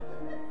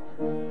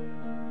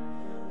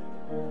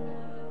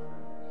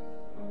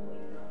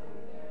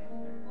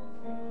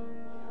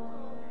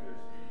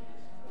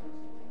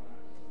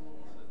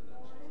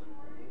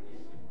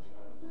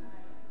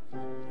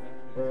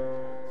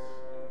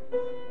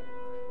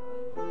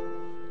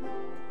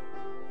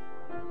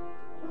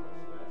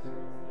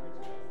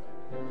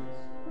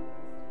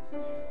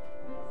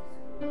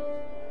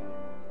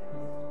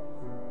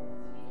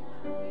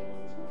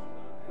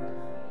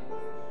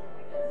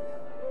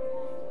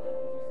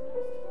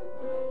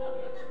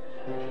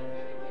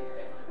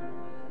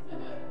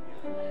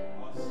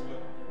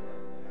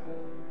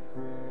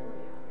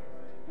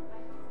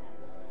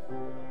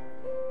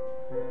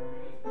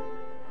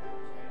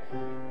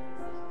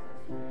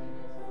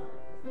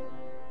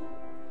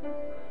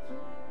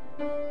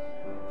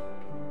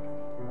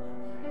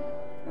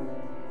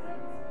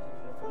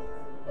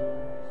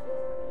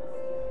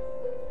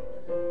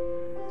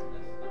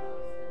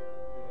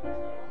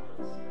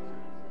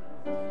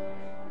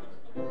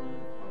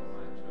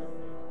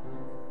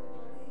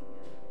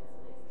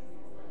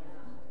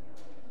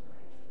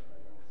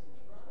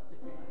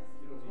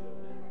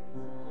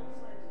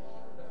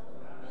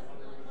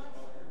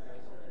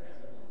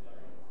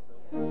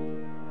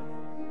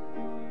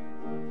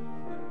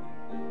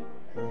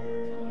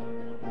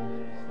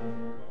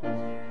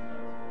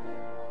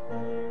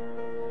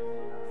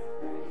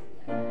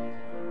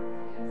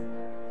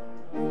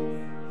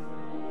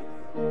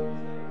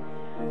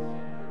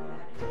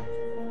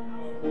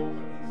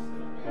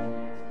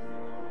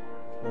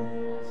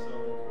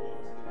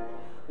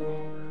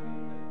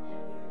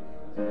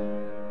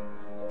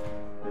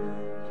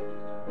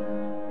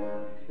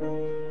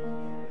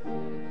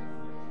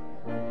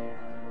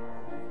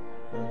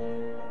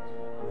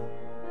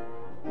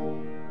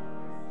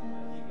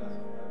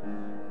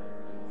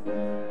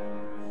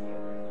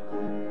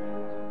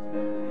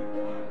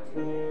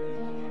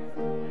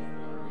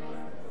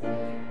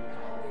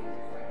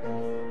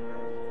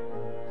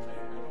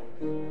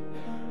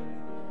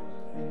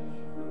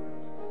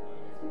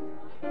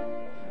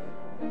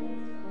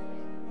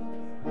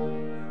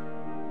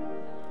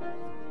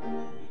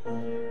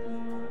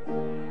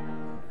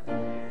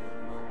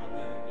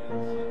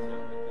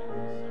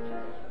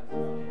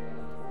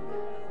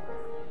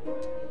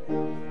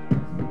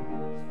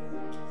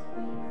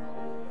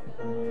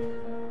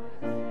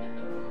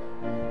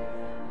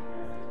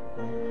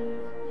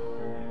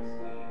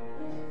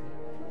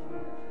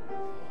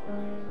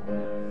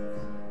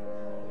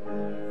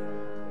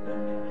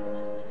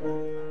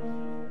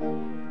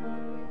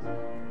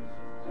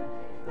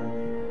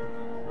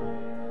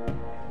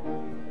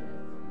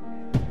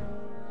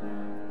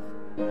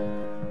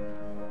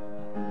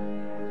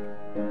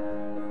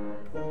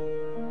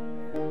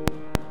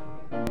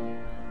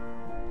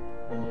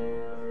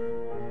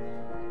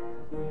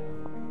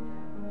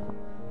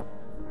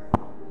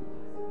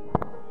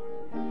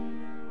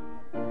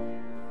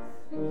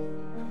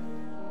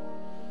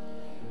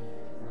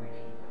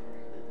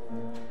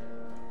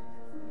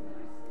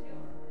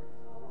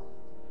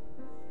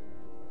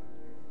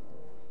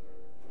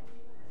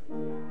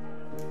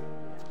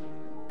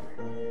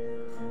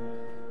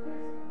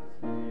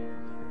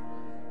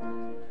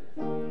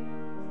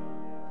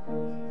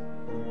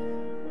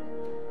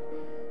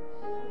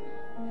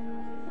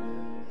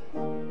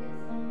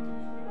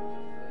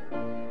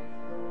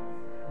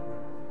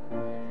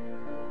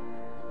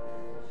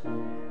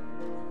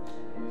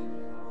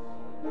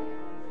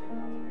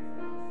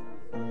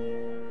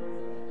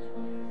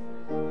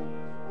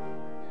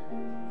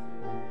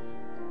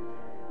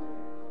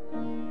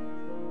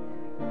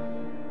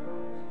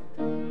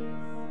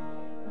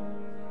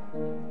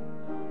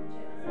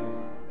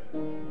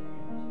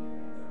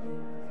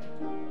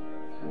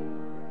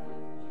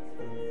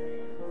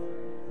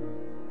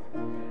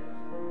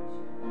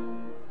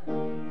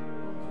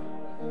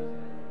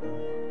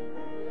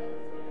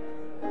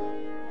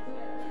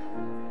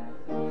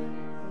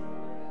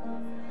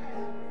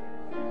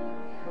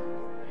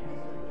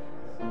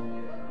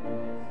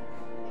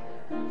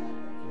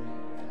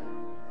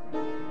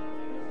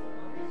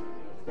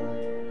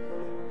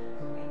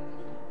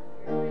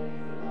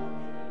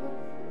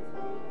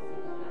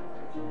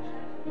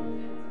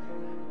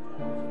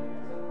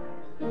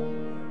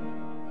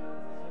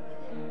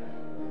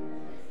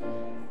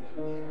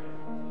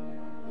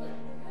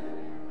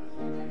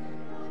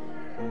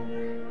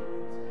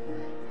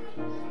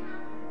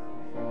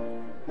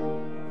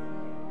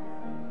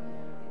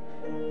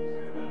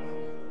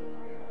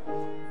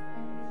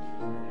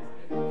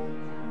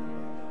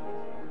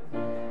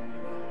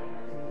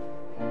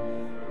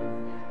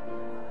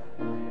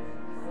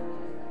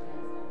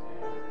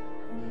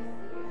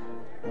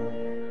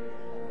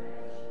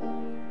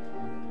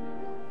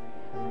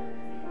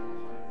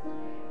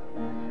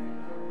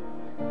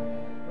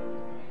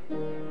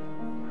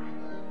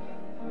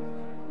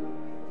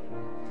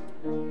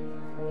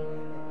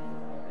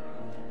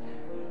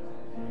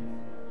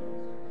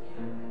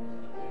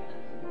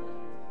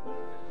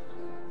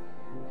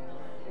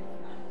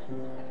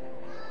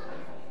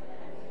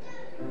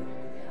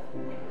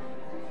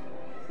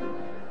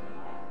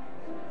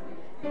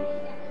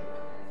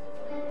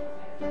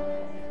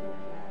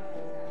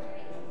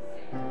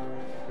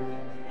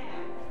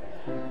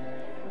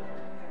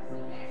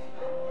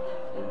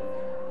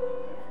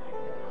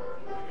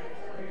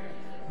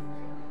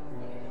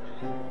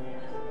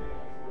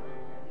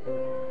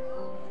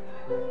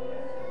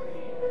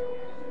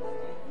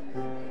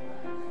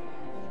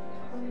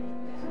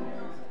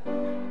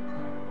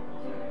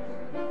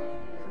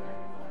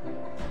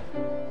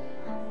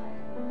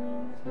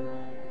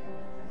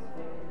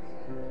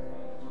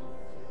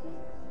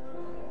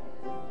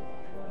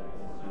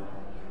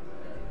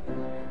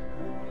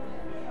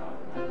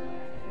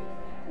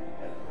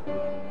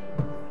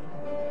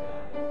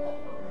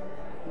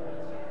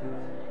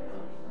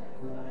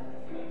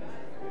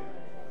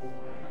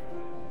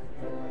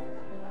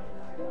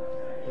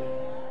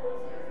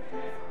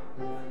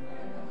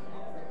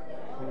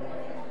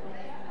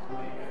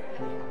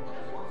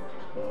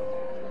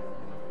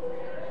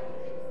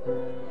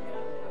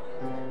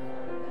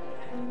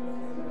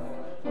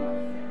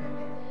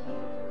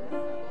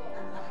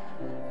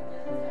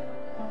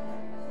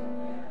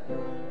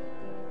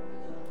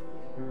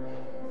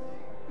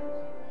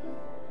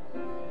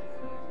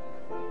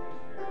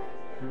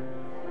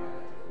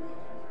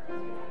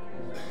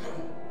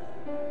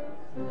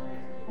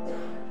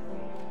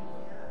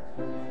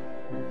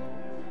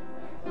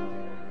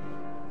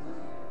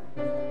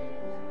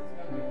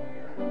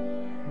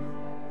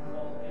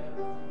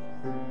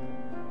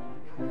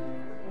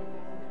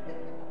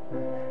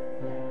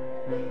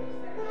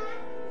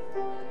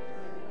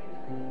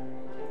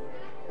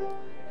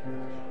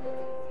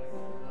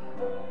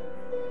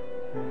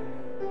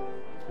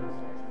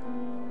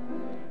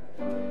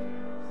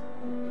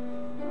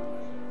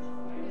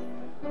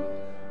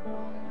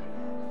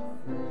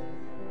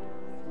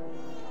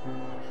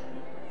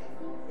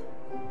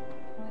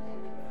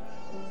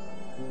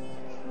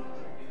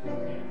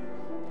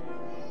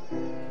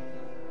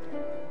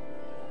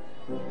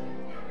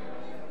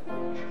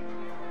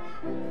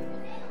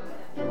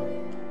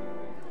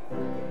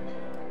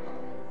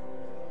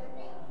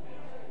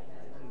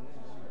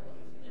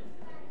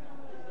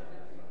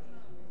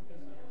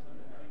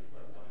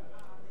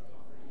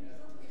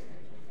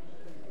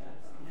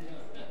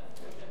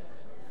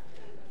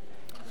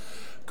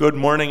Good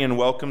morning and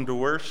welcome to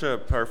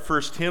worship. Our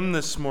first hymn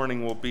this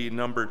morning will be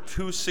number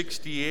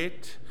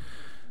 268,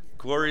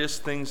 Glorious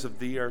Things of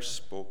Thee Are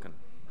Spoken.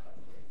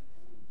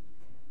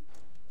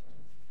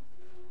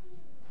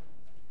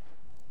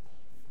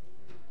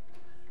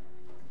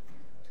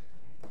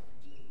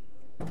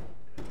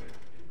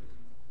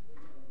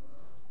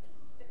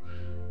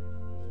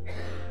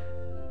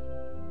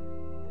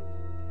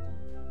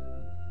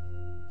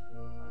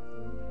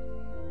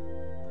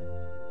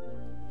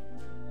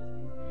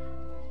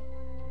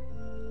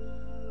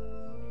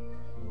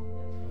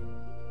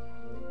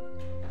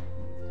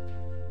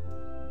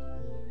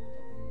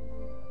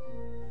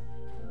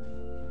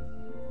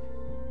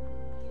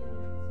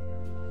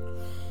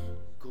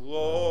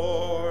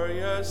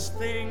 Glorious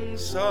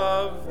things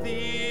of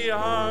thee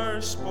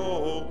are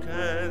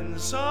spoken,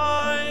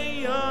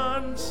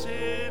 Zion,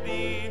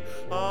 city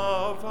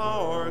of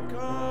our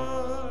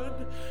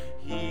God.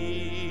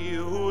 He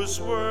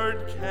whose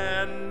word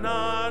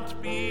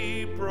cannot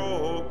be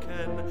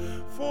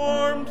broken,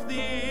 formed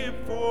thee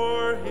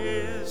for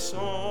his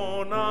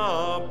own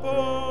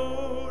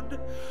abode,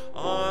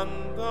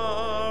 on the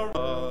rock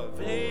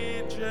of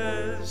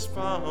ages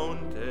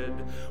founded.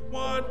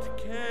 What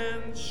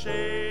can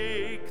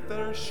shake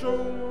their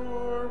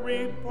sure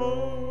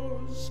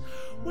repose?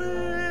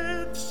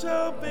 With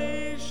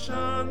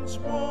salvation's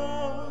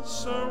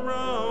walls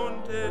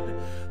surrounded,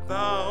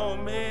 thou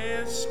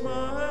mayst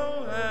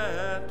smile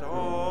at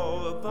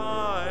all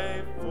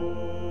thy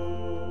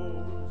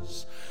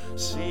foes.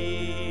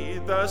 See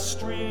the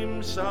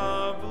streams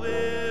of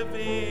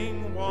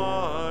living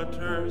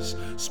waters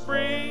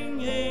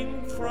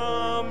springing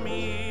from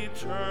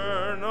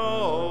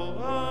eternal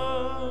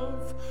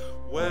love.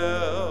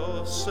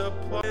 Well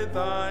supply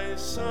thy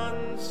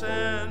sons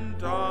and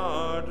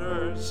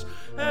daughters,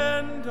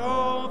 and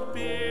all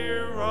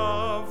fear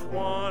of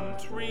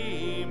want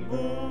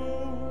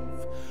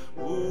remove.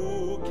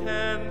 Who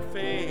can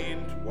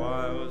faint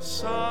while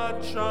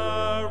such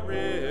a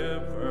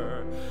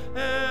river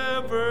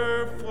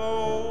ever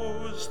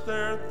flows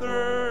their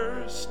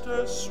thirst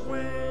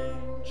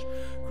assuage?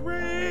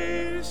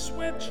 Grace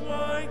which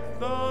like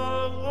the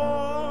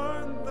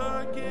Lord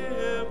the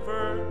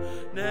giver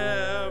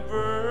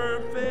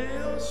never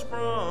fails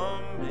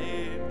from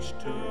age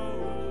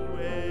to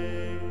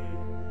age.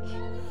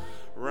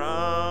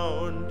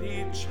 Round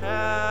each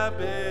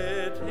habitation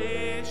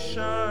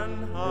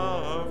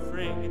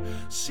hovering,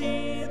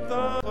 see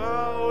the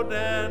cloud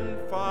and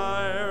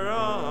fire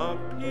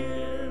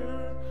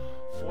appear,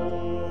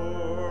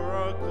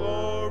 for a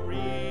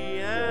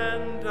glory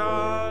and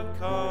a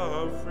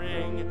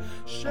covering,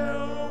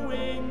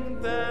 showing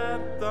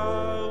that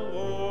the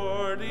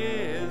Lord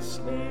is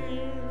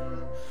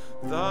near,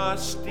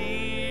 thus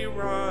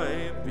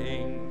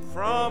deriving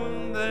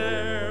from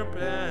their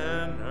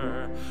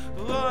banner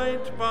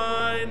light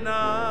by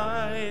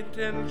night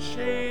and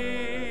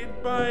shade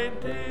by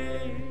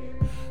day.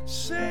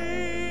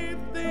 Safe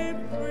they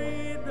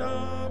feed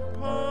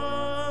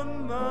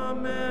upon the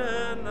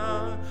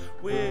manna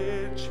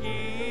which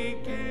he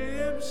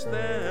gives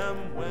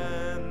them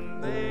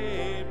when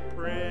they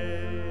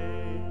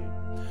pray.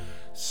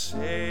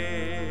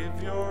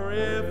 Savior,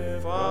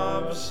 if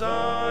of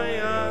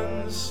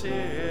Zion's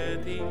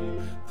city,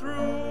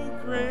 through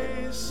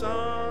grace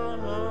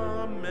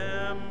a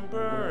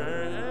member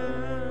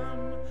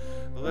am,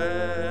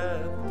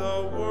 let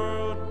the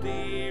world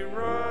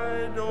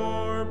deride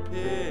or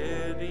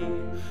pity,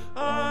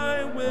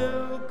 I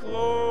will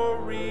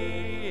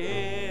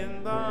glory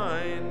in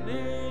thy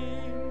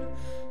name.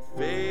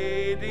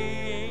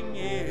 Fading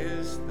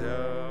is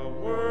the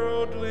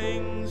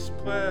worldling's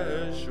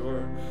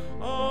pleasure,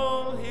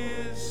 all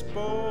his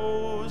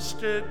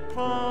boasted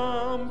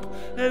pomp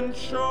and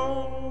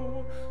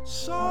show,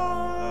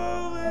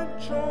 solid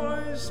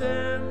joys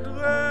and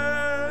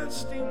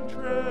lasting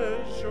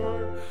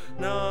treasure,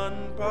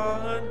 none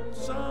but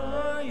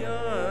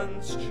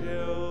Zion's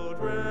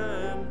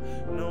children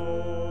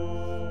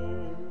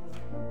know.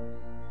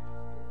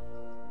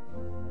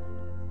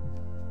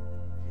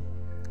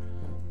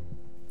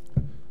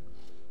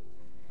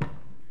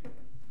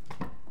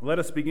 Let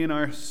us begin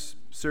our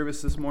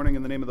service this morning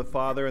in the name of the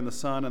Father, and the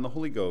Son, and the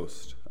Holy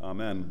Ghost.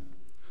 Amen.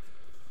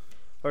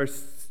 Our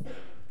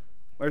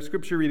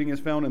scripture reading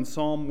is found in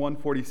Psalm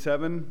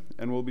 147,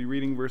 and we'll be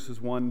reading verses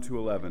 1 to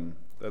 11.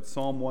 That's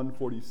Psalm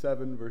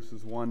 147,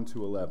 verses 1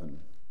 to 11.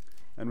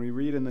 And we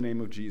read in the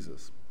name of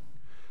Jesus.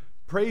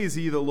 Praise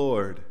ye the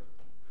Lord,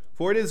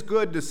 for it is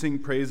good to sing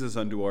praises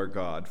unto our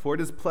God, for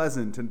it is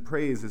pleasant, and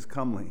praise is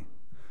comely.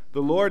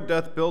 The Lord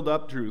doth build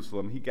up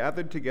Jerusalem. He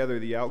gathered together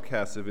the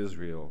outcasts of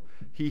Israel.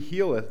 He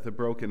healeth the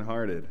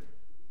brokenhearted,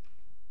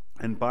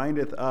 and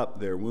bindeth up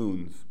their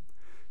wounds.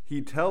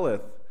 He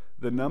telleth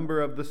the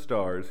number of the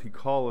stars. He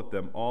calleth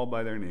them all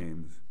by their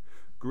names.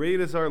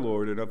 Great is our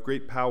Lord, and of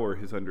great power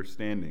his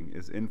understanding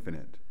is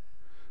infinite.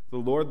 The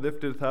Lord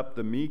lifteth up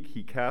the meek.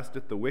 He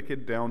casteth the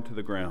wicked down to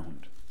the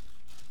ground.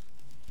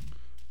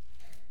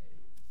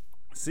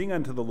 Sing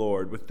unto the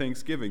Lord with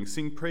thanksgiving.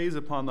 Sing praise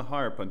upon the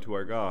harp unto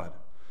our God.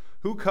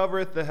 Who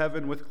covereth the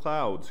heaven with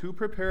clouds? Who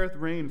prepareth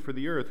rain for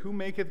the earth? Who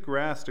maketh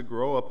grass to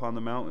grow upon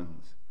the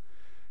mountains?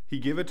 He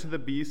giveth to the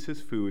beasts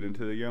his food, and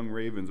to the young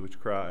ravens which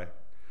cry.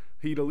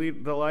 He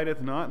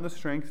delighteth not in the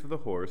strength of the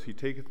horse. He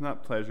taketh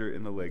not pleasure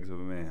in the legs of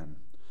a man.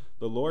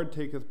 The Lord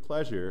taketh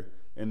pleasure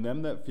in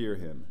them that fear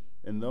him,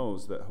 in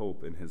those that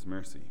hope in his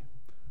mercy.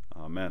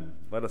 Amen.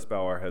 Let us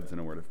bow our heads in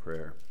a word of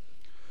prayer.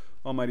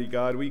 Almighty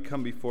God, we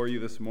come before you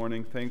this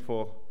morning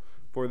thankful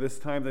for this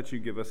time that you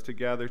give us to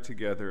gather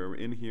together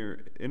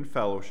in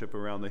fellowship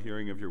around the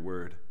hearing of your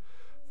word.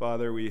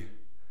 Father,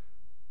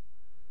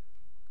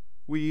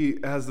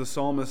 we, as the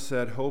psalmist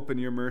said, hope in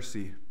your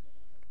mercy.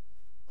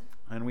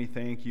 And we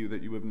thank you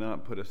that you have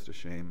not put us to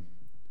shame.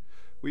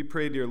 We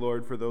pray, dear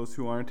Lord, for those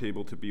who aren't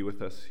able to be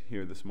with us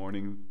here this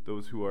morning,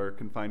 those who are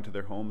confined to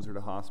their homes or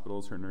to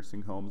hospitals or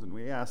nursing homes. And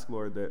we ask,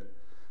 Lord,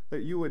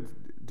 that you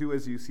would do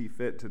as you see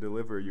fit to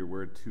deliver your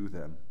word to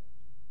them.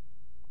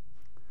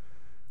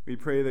 We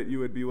pray that you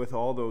would be with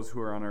all those who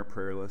are on our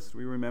prayer list.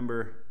 We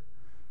remember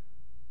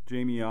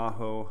Jamie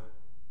Aho,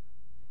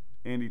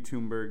 Andy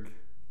Toomberg,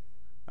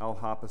 Al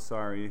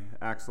Hapasari,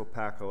 Axel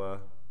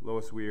Pakala,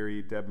 Lois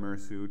Weary, Deb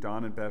Mersu,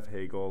 Don and Bev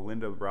Hagel,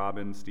 Linda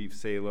Robin, Steve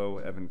Salo,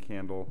 Evan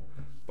Kandoll,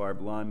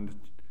 Barb Lund,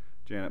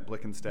 Janet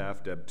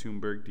Blickenstaff, Deb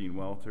Toomberg, Dean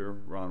Welter,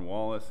 Ron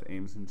Wallace,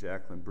 Ames and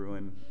Jacqueline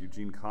Bruin,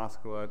 Eugene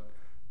Koskela,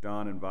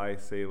 Don and Vi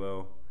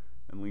Salo,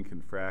 and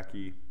Lincoln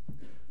Frackey.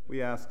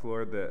 We ask,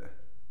 Lord, that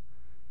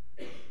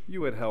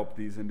you would help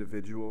these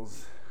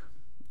individuals.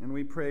 And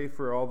we pray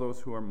for all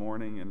those who are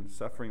mourning and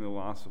suffering the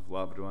loss of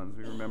loved ones.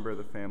 We remember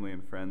the family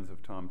and friends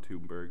of Tom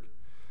Toomberg.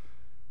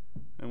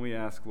 And we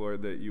ask,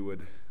 Lord, that you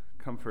would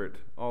comfort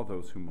all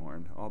those who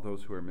mourn, all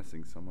those who are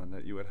missing someone,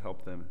 that you would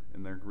help them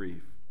in their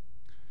grief.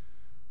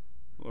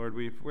 Lord,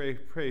 we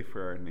pray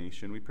for our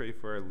nation. We pray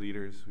for our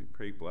leaders. We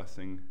pray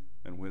blessing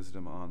and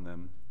wisdom on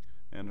them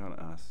and on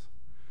us.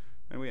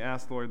 And we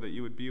ask, Lord, that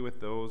you would be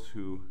with those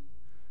who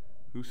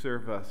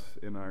serve us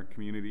in our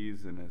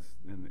communities and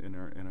in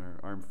our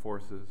armed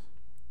forces.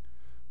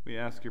 We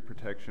ask your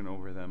protection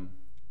over them.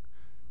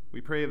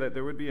 We pray that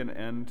there would be an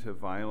end to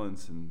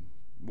violence and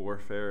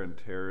warfare and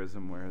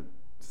terrorism where it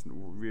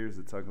rears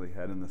its ugly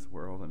head in this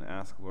world, and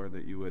ask, Lord,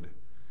 that you would,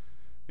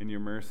 in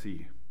your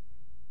mercy,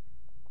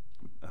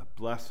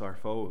 bless our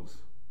foes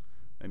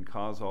and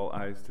cause all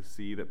eyes to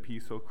see that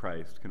peace, O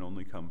Christ, can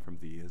only come from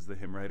thee, as the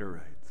hymn writer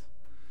writes.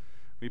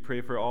 We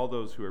pray for all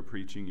those who are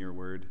preaching your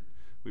word.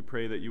 We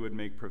pray that you would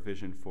make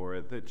provision for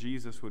it, that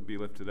Jesus would be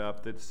lifted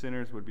up, that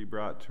sinners would be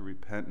brought to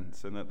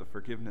repentance, and that the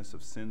forgiveness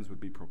of sins would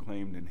be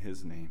proclaimed in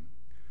his name.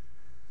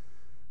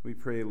 We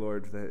pray,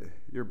 Lord, that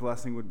your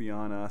blessing would be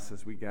on us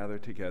as we gather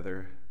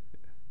together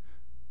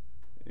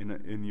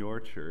in your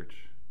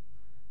church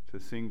to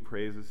sing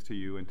praises to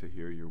you and to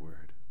hear your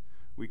word.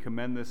 We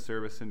commend this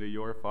service into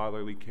your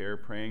fatherly care,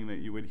 praying that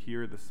you would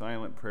hear the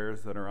silent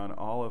prayers that are on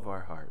all of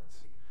our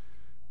hearts.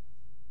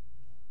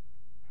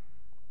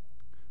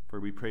 For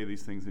we pray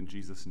these things in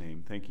Jesus'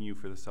 name, thanking you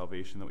for the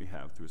salvation that we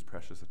have through his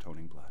precious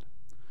atoning blood.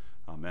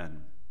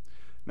 Amen.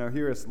 Now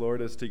hear us,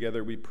 Lord, as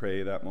together we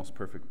pray that most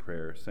perfect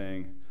prayer,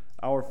 saying,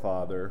 Our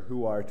Father,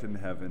 who art in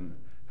heaven,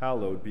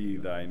 hallowed be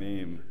thy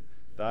name.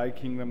 Thy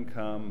kingdom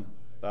come,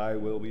 thy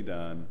will be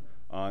done,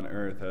 on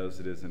earth as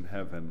it is in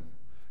heaven.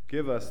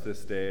 Give us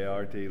this day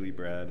our daily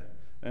bread,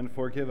 and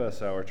forgive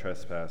us our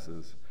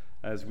trespasses,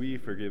 as we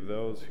forgive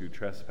those who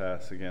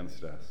trespass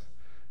against us.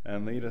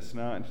 And lead us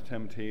not into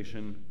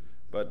temptation,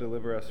 but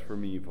deliver us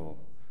from evil.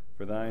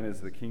 For thine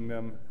is the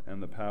kingdom,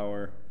 and the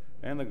power,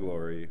 and the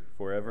glory,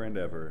 forever and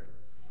ever.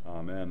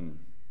 Amen.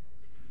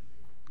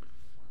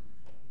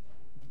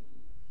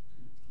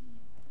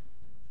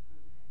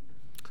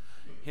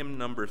 Hymn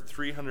number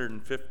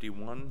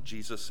 351,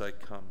 Jesus I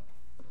Come.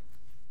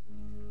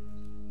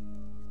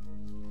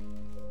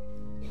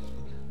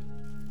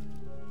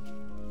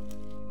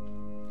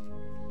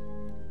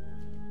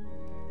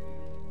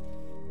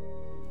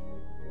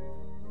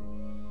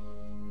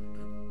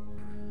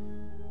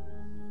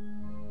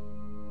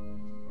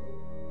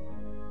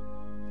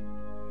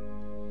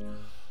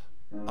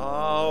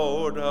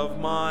 Out of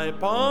my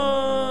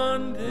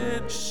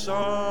bondage,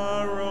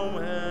 sorrow,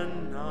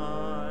 and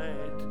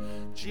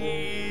night,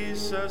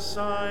 Jesus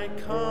I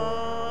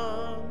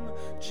come,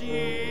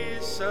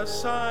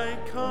 Jesus I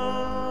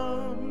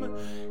come,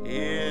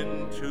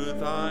 into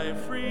thy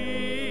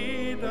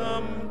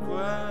freedom,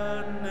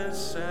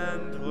 gladness,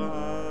 and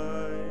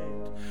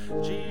light.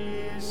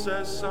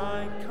 Jesus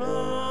I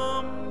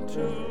come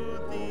to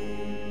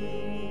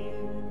thee,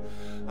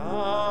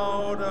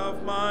 out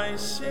of my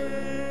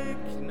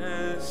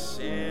sickness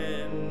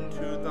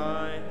into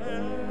thy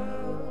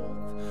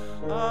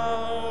health,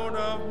 out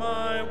of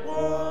my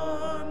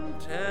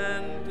want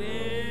and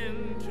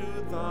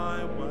into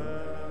thy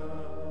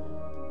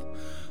wealth,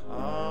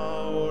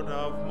 out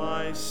of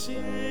my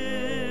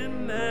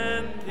sin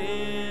and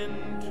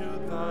into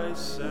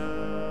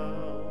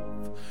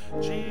thyself.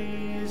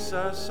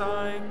 Jesus,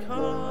 I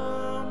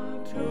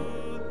come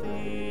to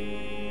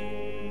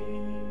thee,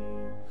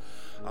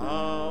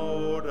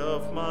 out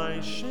of my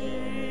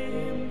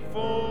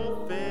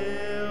shameful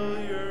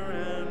failure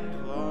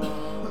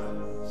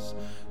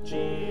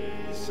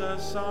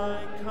Jesus,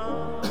 I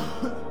come.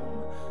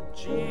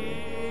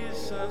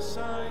 Jesus,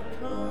 I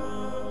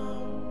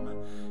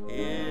come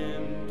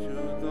into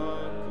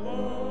the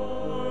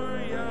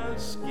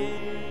glorious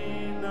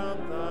gain of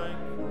thy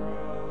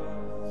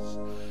cross.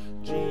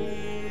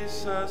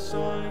 Jesus,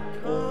 I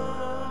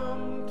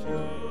come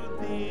to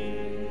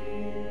thee.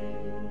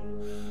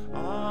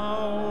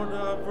 Out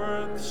of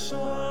earth's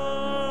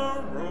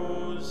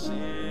sorrows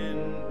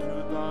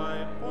into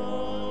thy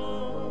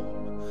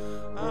palm,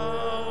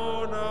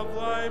 out of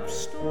life's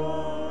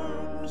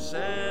storms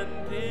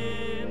and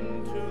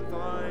into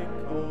thy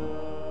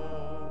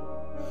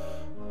calm,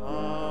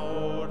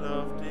 out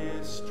of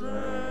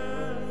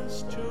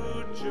distress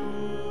to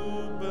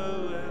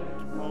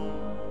jubilant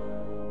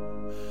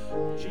calm.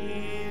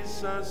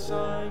 Jesus,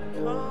 I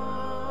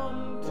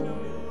come to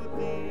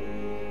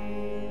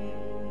thee.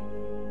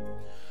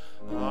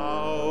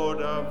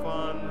 Out of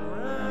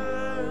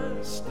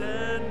unrest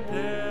and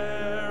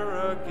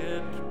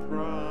arrogant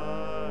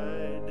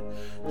pride,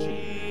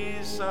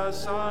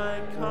 Jesus,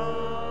 I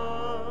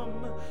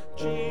come.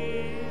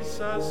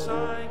 Jesus,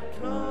 I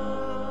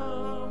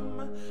come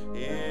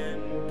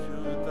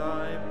into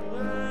thy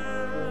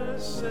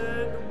blessed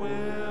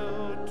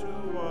will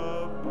to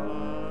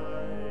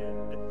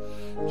abide.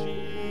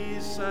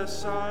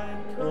 Jesus, I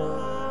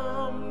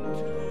come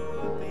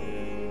to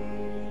thee.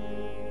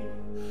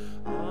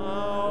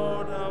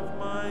 Out of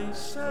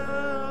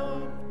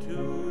myself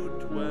to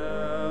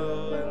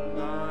dwell in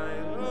thy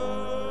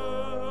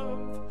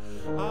love,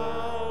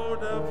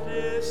 out of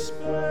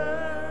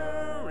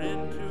despair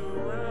into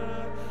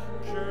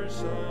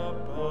raptures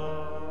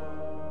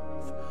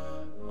above,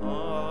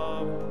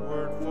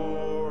 upward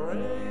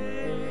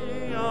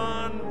foray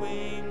on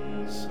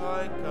wings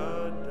like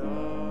a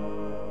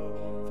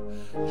dove.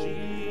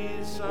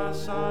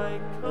 Jesus, I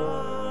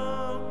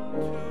come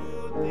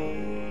to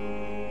thee.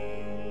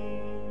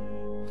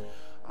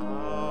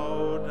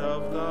 Out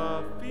of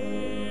the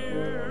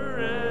fear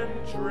and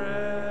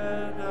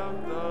dread of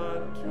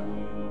the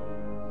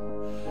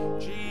tomb,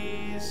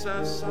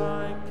 Jesus,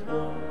 I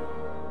come.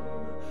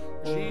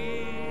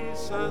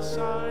 Jesus,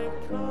 I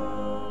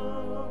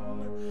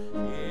come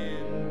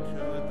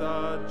into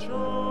the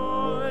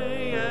joy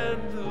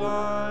and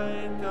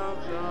light of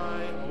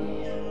thy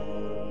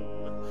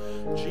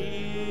home.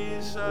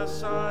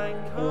 Jesus, I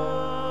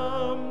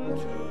come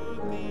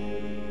to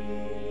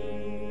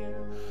thee.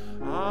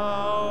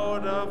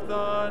 Out of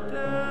the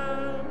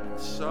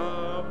depths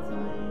of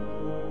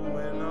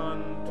ruin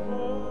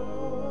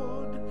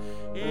untold,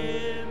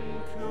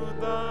 into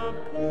the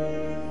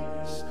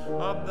peace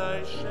of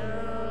thy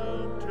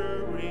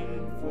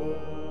sheltering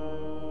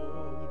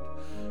fold,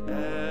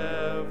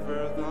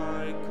 ever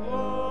thy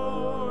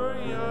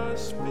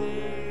glorious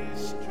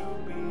face to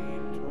be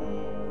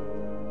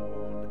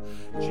told.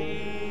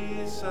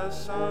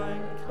 Jesus, I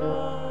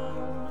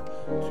come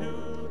to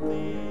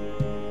thee.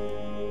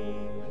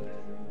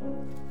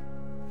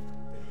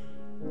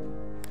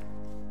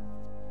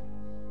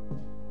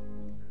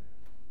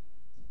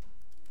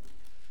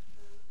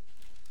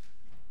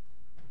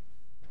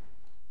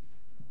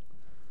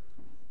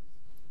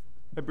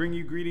 I bring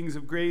you greetings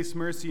of grace,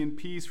 mercy, and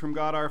peace from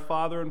God our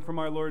Father and from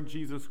our Lord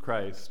Jesus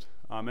Christ.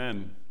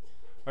 Amen.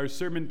 Our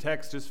sermon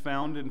text is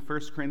found in 1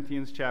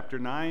 Corinthians chapter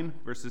 9,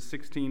 verses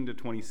 16 to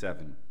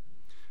 27.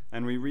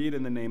 And we read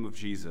in the name of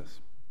Jesus.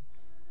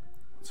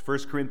 It's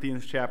 1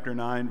 Corinthians chapter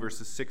 9,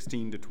 verses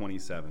 16 to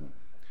 27.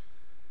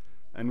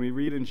 And we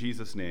read in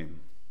Jesus'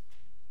 name.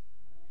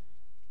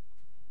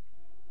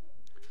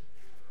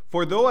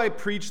 For though I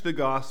preach the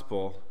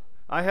gospel,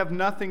 I have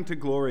nothing to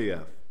glory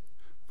of,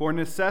 for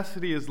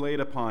necessity is laid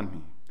upon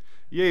me.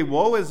 Yea,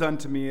 woe is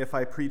unto me if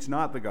I preach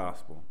not the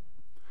gospel.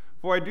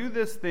 For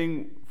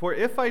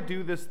if I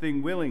do this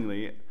thing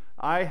willingly,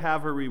 I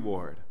have a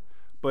reward.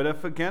 But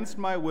if against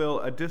my will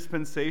a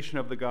dispensation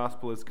of the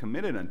gospel is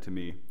committed unto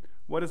me,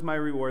 what is my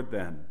reward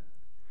then?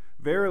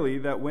 Verily,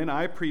 that when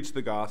I preach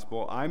the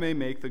gospel, I may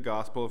make the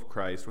gospel of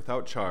Christ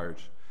without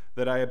charge,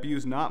 that I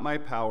abuse not my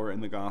power in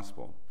the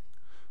gospel.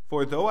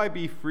 For though I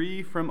be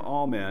free from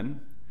all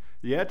men,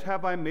 yet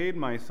have I made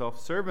myself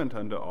servant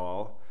unto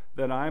all,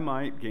 that I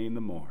might gain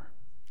the more.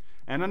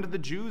 And unto the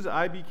Jews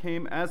I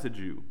became as a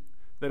Jew,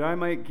 that I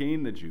might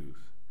gain the Jews.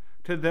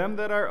 To them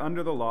that are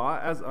under the law,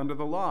 as under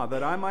the law,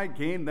 that I might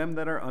gain them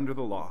that are under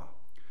the law.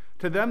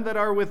 To them that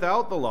are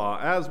without the law,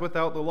 as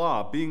without the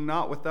law, being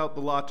not without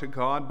the law to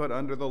God, but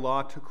under the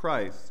law to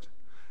Christ,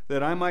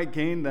 that I might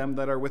gain them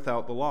that are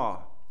without the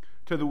law.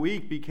 To the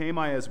weak became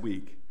I as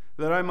weak,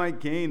 that I might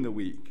gain the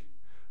weak.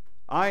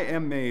 I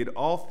am made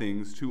all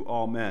things to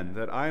all men,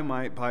 that I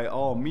might by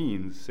all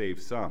means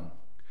save some.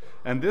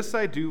 And this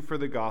I do for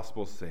the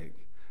gospel's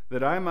sake,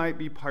 that I might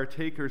be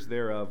partakers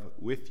thereof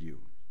with you.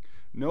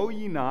 Know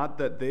ye not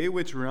that they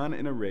which run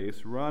in a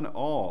race run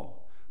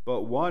all,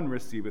 but one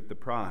receiveth the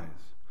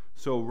prize?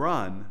 So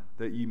run,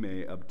 that ye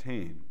may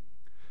obtain.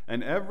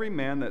 And every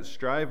man that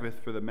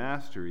striveth for the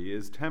mastery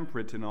is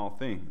temperate in all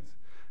things.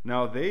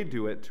 Now they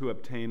do it to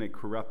obtain a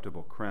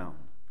corruptible crown,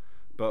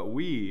 but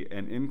we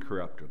an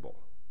incorruptible.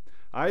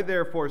 I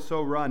therefore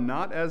so run,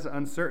 not as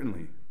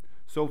uncertainly.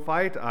 So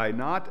fight I,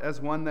 not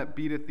as one that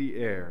beateth the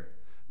air,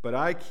 but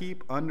I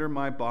keep under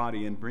my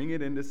body and bring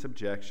it into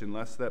subjection,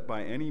 lest that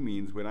by any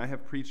means, when I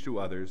have preached to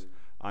others,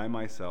 I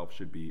myself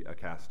should be a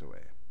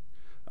castaway.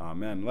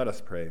 Amen. Let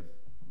us pray.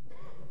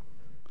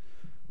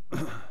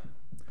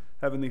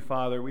 Heavenly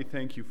Father, we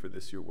thank you for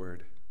this, your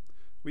word.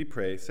 We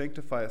pray,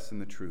 sanctify us in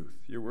the truth.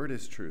 Your word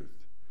is truth.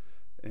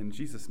 In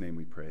Jesus' name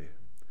we pray.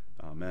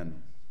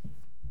 Amen.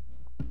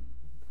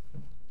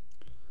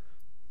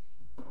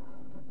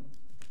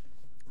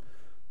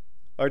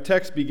 Our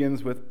text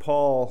begins with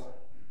Paul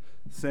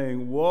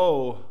saying,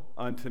 "Woe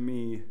unto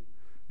me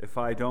if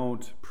I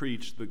don't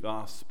preach the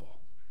gospel."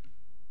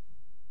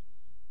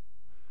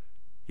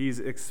 He's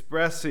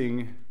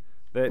expressing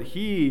that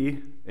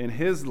he, in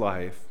his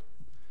life,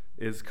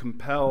 is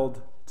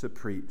compelled to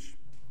preach.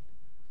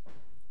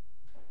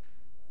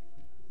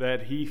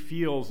 That he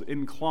feels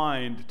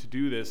inclined to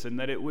do this, and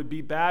that it would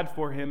be bad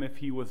for him if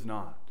he was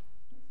not.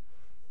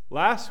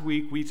 Last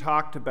week we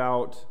talked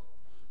about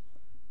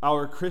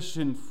our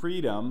Christian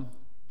freedom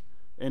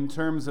in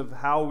terms of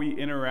how we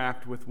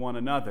interact with one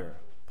another.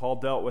 Paul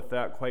dealt with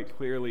that quite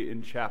clearly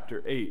in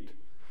chapter 8,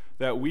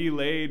 that we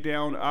lay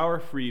down our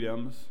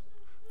freedoms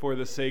for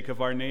the sake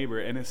of our neighbor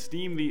and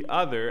esteem the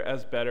other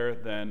as better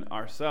than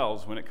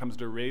ourselves when it comes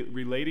to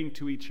relating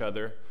to each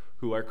other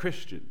who are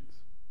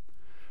Christians.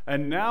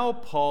 And now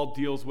Paul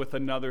deals with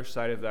another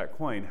side of that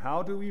coin.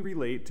 How do we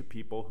relate to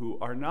people who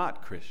are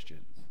not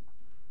Christians?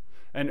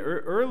 And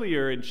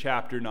earlier in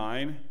chapter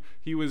 9,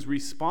 he was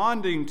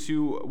responding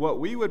to what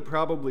we would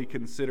probably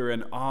consider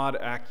an odd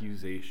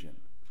accusation.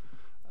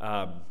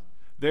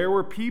 There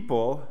were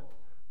people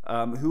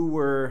who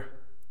were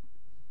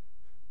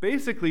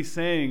basically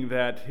saying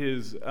that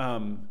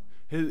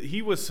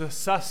he was a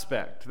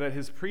suspect, that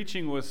his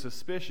preaching was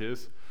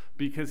suspicious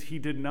because he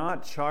did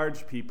not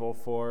charge people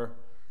for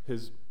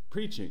his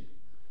preaching,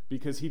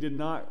 because he did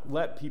not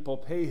let people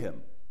pay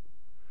him.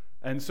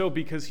 And so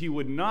because he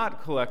would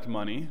not collect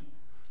money,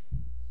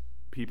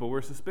 people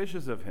were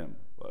suspicious of him,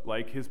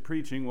 like his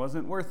preaching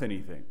wasn't worth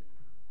anything.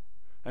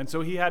 And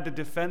so he had to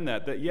defend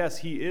that yes,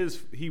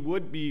 he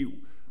would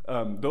be,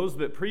 those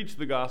that preach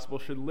the gospel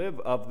should live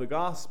of the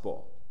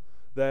gospel.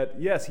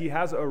 That yes, he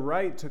has a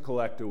right to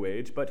collect a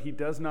wage, but he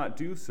does not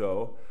do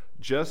so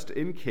just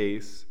in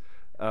case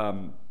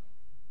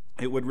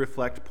it would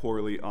reflect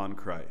poorly on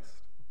Christ.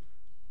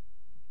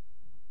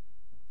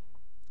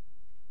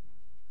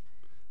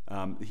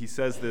 He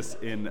says this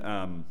in,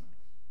 now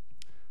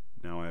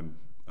I'm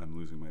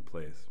losing my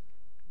place.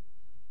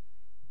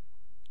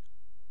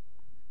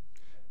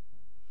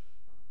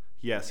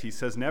 Yes, he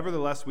says,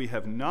 "Nevertheless, we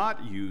have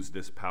not used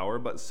this power,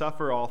 but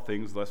suffer all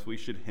things lest we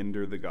should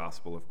hinder the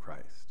gospel of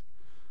Christ.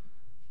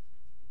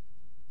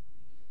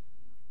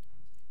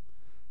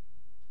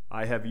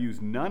 I have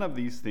used none of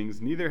these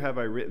things, neither have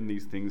I written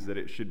these things, that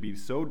it should be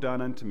so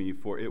done unto me,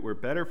 for it were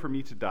better for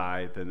me to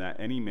die than that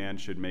any man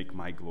should make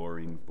my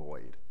glorying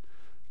void."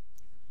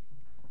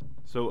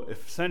 So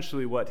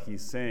essentially what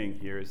he's saying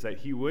here is that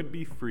he would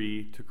be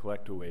free to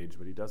collect a wage,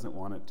 but he doesn't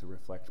want it to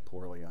reflect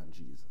poorly on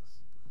Jesus.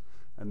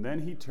 And then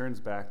he turns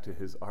back to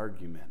his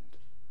argument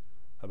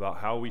about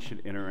how we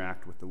should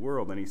interact with the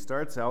world. And he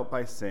starts out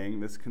by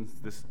saying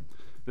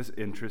this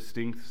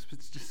interesting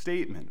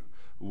statement.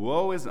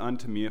 "Woe is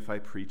unto me if I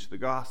preach the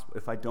gospel,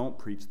 if I don't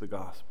preach the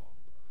gospel."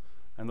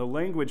 And the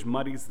language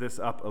muddies this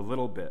up a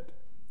little bit.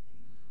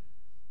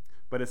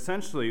 But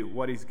essentially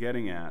what he's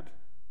getting at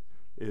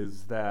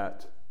is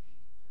that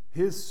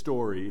his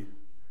story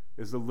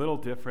is a little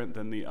different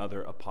than the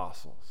other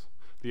apostles.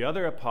 The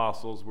other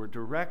apostles were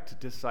direct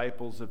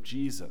disciples of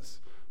Jesus.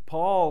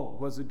 Paul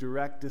was a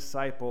direct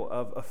disciple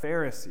of a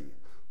Pharisee.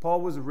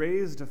 Paul was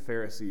raised a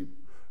Pharisee,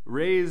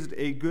 raised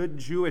a good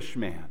Jewish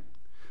man,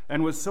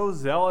 and was so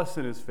zealous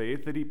in his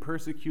faith that he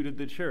persecuted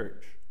the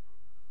church.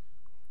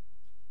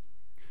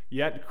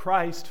 Yet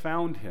Christ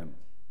found him,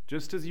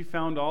 just as he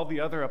found all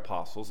the other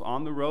apostles,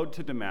 on the road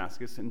to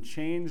Damascus and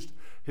changed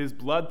his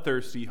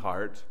bloodthirsty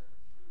heart.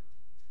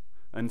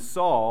 And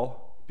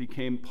Saul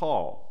became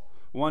Paul.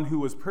 One who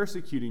was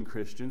persecuting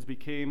Christians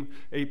became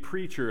a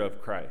preacher of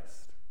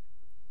Christ.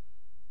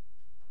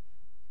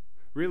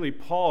 Really,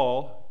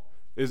 Paul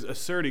is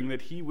asserting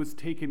that he was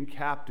taken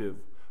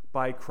captive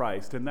by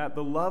Christ and that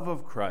the love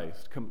of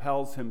Christ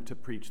compels him to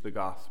preach the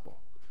gospel.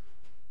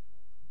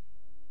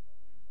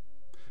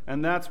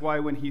 And that's why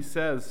when he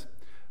says,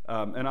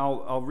 and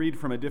I'll read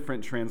from a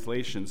different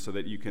translation so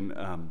that you can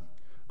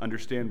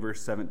understand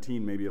verse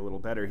 17 maybe a little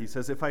better. He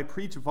says, "If I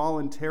preach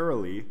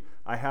voluntarily,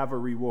 I have a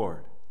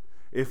reward.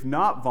 If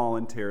not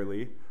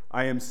voluntarily,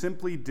 I am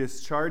simply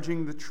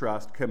discharging the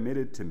trust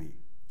committed to me.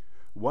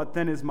 What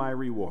then is my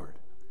reward?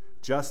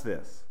 Just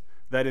this,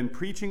 that in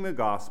preaching the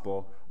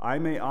gospel, I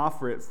may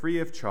offer it free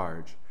of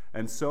charge,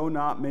 and so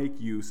not make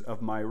use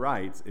of my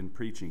rights in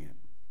preaching it."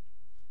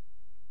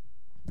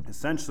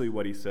 Essentially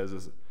what he says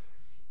is,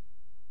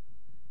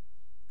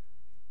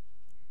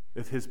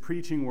 if his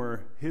preaching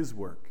were his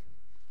work,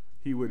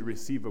 he would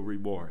receive a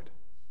reward.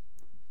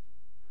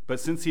 But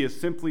since he is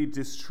simply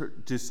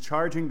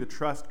discharging the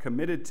trust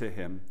committed to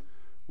him,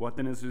 what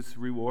then is his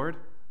reward?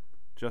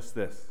 Just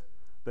this,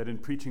 that in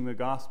preaching the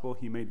gospel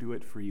he may do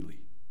it freely.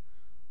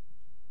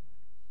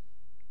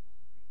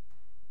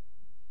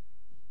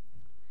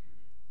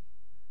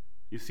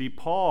 You see,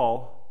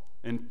 Paul,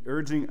 in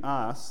urging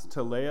us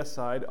to lay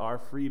aside our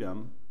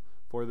freedom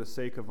for the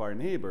sake of our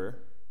neighbor,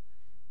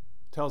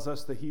 tells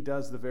us that he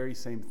does the very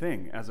same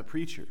thing as a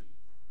preacher.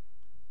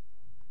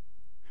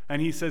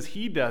 And he says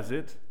he does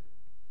it,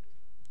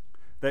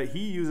 that he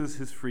uses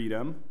his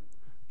freedom.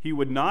 He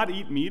would not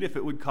eat meat if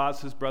it would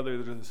cause his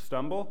brother to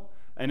stumble.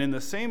 And in the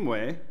same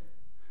way,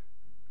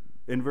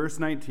 in verse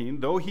 19,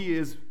 though he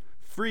is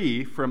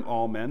free from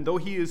all men, though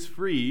he is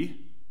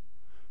free,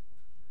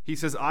 he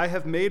says, I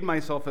have made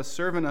myself a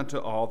servant unto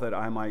all that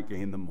I might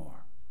gain the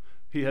more.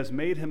 He has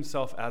made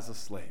himself as a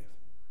slave.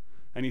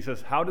 And he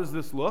says, how does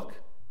this look?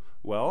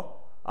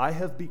 Well, I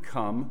have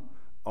become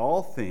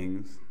all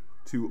things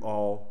to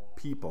all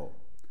people.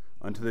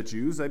 Unto the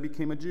Jews I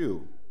became a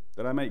Jew,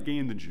 that I might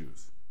gain the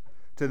Jews.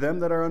 To them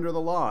that are under the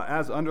law,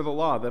 as under the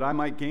law, that I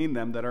might gain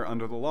them that are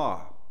under the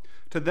law.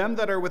 To them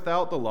that are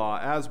without the law,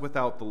 as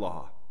without the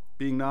law,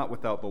 being not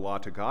without the law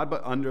to God,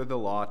 but under the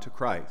law to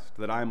Christ,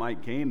 that I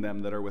might gain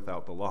them that are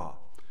without the law.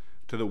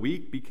 To the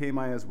weak became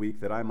I as weak,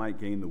 that I might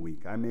gain the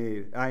weak. I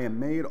am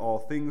made all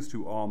things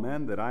to all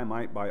men, that I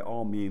might by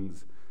all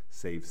means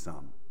save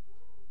some.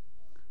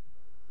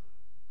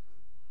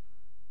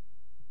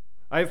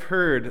 I've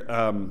heard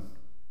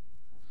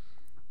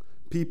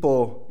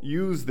people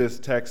use this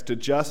text to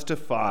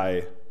justify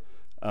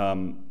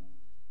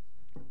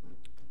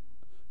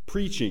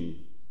preaching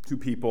to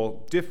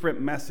people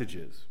different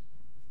messages.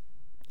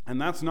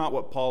 And that's not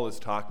what Paul is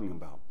talking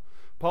about.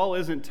 Paul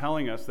isn't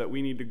telling us that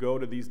we need to go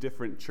to these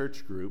different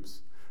church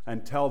groups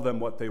and tell them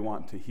what they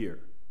want to hear.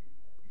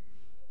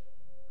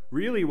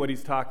 Really, what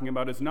he's talking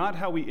about is not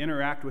how we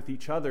interact with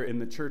each other in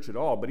the church at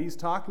all, but he's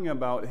talking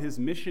about his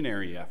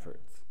missionary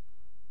efforts.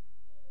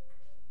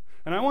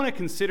 And I want to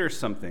consider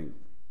something.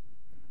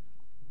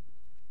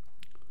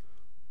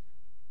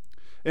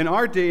 In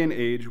our day and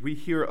age, we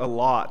hear a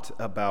lot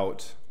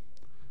about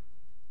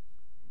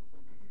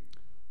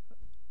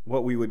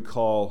what we would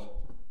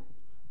call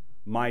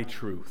my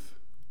truth.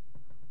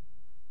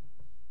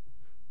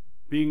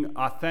 Being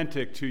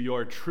authentic to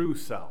your true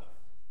self.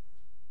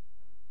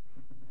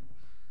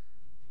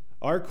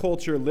 Our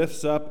culture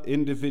lifts up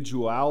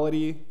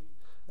individuality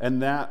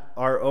and that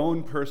our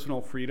own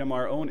personal freedom,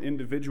 our own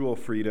individual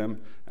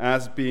freedom,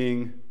 as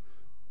being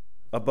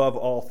above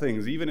all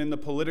things, even in the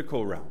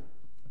political realm.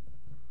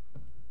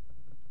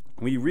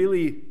 We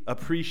really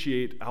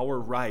appreciate our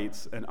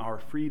rights and our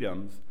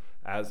freedoms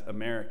as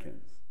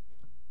Americans.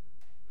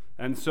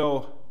 And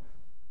so,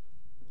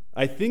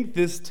 I think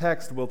this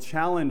text will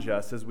challenge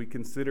us as we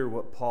consider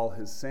what Paul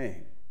is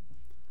saying.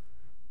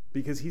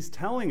 Because he's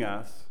telling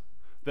us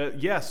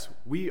that, yes,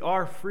 we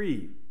are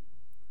free.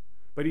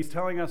 But he's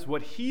telling us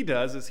what he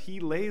does is he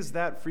lays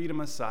that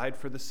freedom aside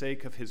for the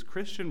sake of his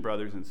Christian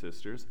brothers and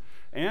sisters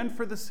and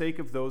for the sake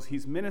of those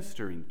he's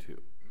ministering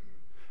to.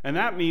 And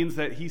that means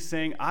that he's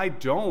saying, I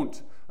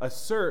don't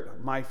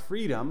assert my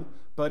freedom,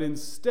 but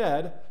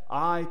instead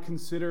I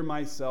consider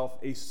myself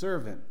a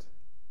servant.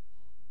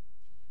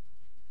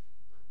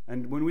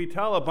 And when we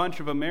tell a bunch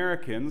of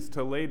Americans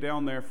to lay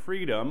down their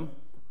freedom,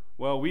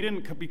 well, we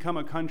didn't become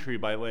a country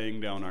by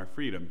laying down our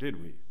freedom,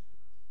 did we?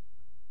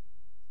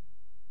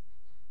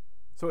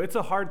 So it's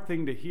a hard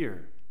thing to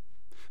hear,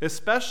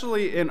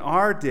 especially in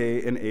our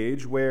day and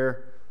age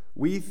where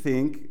we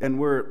think, and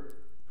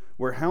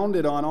we're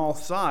hounded on all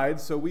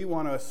sides, so we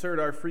want to assert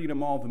our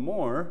freedom all the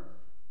more.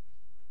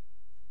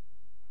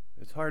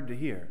 It's hard to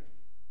hear.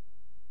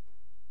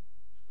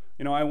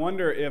 You know, I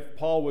wonder if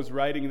Paul was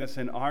writing this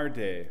in our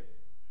day,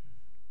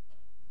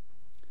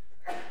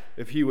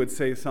 if he would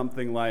say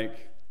something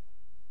like,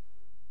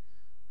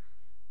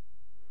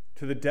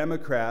 to the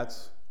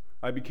Democrats,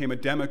 I became a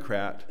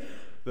Democrat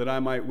that I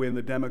might win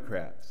the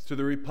Democrats. To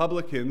the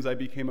Republicans, I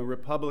became a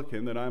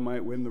Republican that I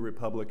might win the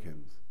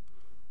Republicans.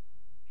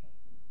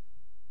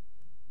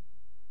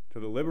 To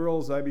the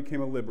liberals, I became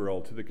a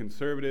liberal. To the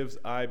conservatives,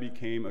 I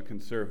became a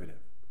conservative,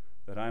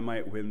 that I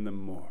might win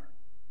them more.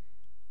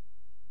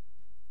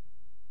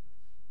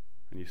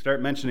 And you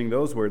start mentioning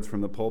those words from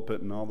the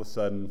pulpit, and all of a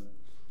sudden,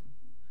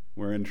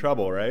 we're in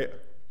trouble, right?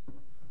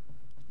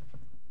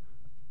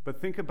 But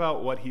think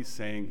about what he's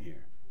saying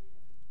here.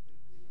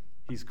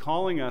 He's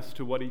calling us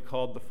to what he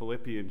called the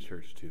Philippian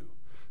church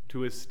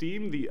to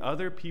esteem the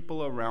other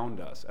people around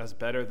us as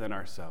better than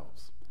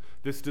ourselves.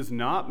 This does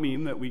not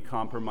mean that we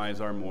compromise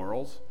our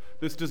morals.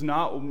 This does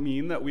not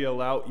mean that we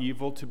allow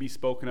evil to be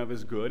spoken of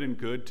as good and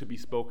good to be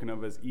spoken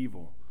of as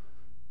evil.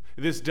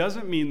 This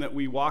doesn't mean that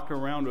we walk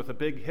around with a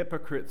big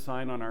hypocrite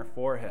sign on our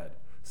forehead,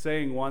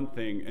 saying one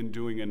thing and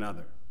doing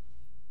another.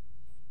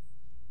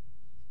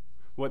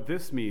 What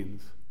this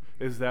means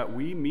is that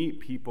we meet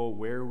people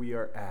where we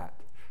are at,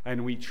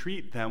 and we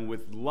treat them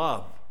with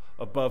love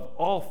above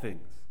all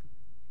things,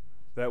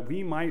 that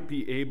we might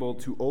be able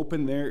to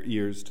open their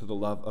ears to the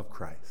love of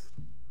Christ.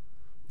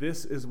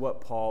 This is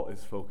what Paul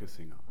is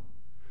focusing on.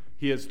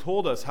 He has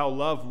told us how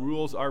love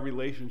rules our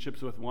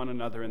relationships with one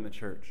another in the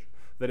church.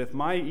 That if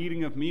my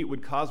eating of meat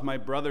would cause my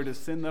brother to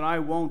sin, then I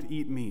won't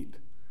eat meat.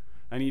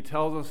 And he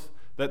tells us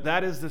that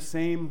that is the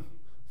same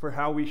for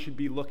how we should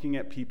be looking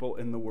at people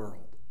in the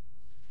world.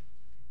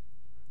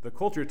 The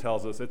culture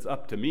tells us it's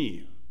up to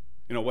me.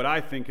 What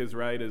I think is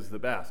right is the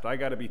best. I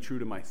got to be true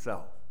to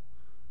myself.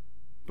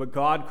 But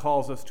God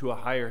calls us to a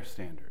higher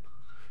standard.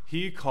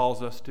 He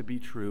calls us to be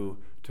true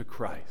to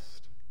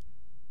Christ.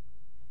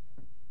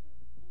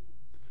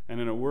 And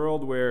in a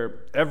world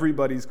where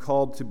everybody's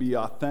called to be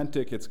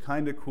authentic, it's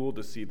kind of cool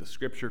to see the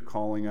Scripture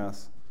calling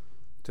us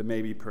to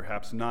maybe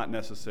perhaps not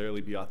necessarily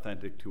be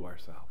authentic to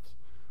ourselves,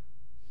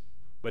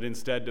 but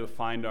instead to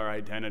find our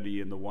identity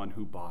in the one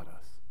who bought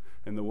us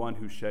and the one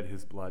who shed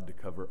his blood to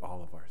cover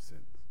all of our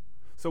sins.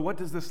 So what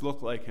does this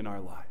look like in our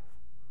life?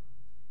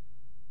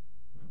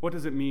 What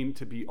does it mean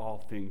to be all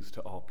things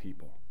to all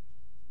people?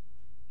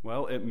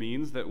 Well, it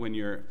means that when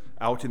you're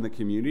out in the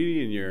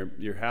community and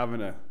you're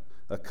having a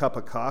cup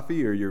of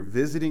coffee or you're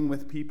visiting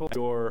with people,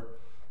 your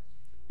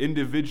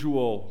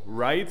individual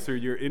rights or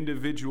your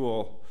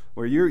individual,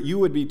 where you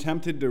would be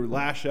tempted to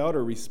lash out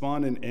or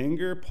respond in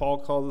anger, Paul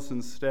calls us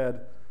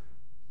instead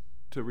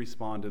to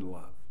respond in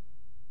love.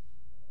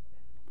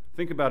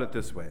 Think about it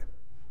this way.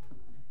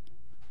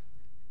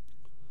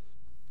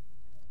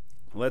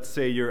 Let's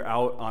say you're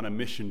out on a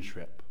mission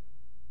trip.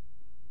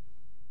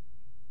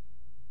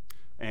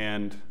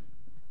 And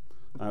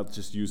I'll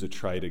just use a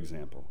trite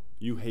example.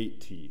 You hate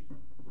tea.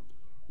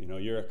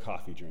 You're a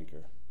coffee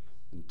drinker.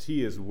 And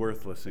tea is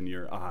worthless in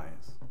your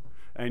eyes.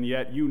 And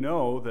yet you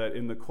know that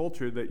in the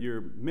culture that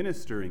you're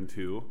ministering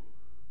to,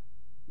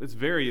 it's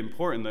very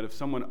important that if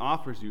someone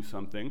offers you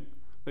something,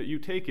 that you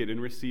take it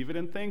and receive it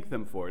and thank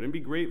them for it and be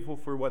grateful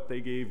for what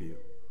they gave you.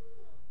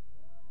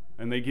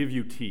 And they give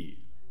you tea,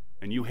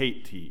 and you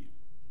hate tea.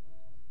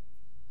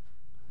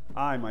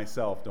 I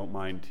myself don't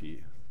mind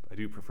tea. I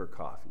do prefer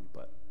coffee,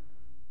 but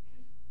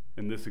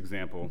in this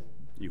example,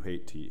 you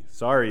hate tea.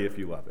 Sorry if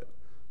you love it.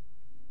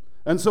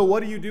 And so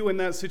what do you do in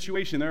that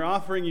situation? They're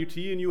offering you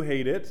tea and you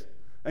hate it,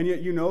 and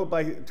yet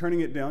by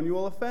turning it down, you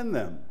will offend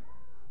them.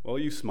 Well,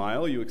 you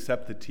smile, you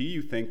accept the tea,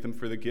 you thank them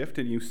for the gift,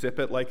 and you sip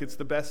it like it's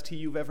the best tea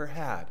you've ever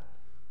had.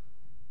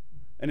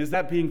 And is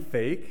that being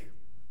fake?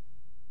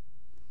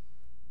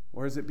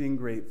 Or is it being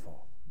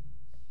grateful?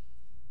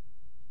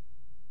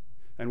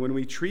 And when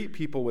we treat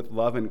people with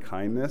love and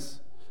kindness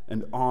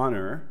and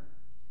honor,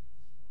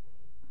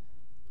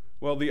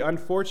 well, the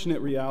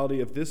unfortunate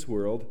reality of this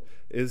world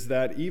is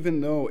that even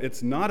though it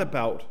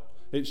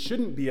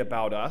shouldn't be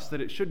about us,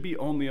 that it should be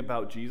only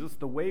about Jesus,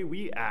 the way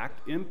we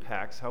act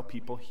impacts how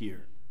people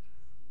hear.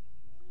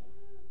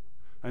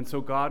 And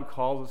so God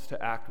calls us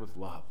to act with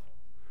love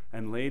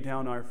and lay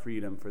down our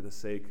freedom for the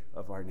sake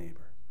of our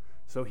neighbor.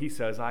 So he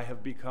says, I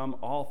have become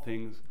all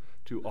things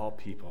to all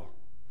people,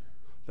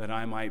 that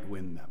I might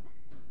win them.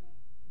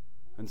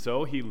 And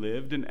so he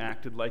lived and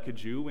acted like a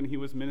Jew when he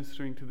was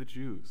ministering to the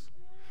Jews.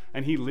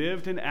 And he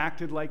lived and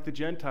acted like the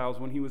Gentiles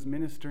when he was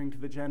ministering to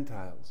the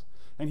Gentiles.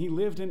 And he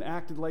lived and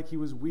acted like he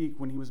was weak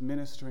when he was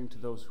ministering to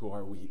those who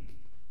are weak.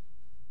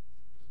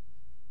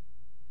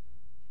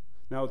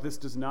 Now, this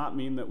does not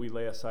mean that we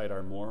lay aside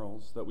our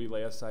morals, that we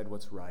lay aside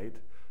what's right,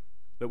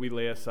 that we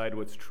lay aside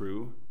what's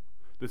true.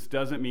 This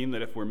doesn't mean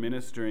that if we're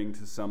ministering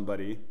to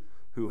somebody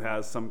who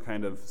has some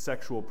kind of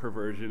sexual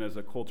perversion as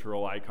a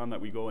cultural icon, that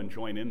we go and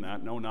join in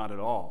that. No, not at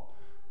all.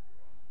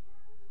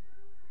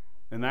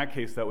 In that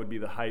case, that would be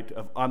the height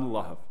of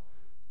unlove,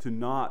 to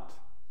not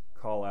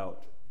call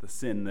out the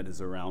sin that is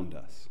around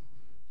us.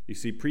 You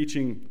see,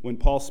 when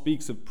Paul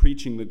speaks of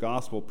preaching the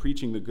gospel,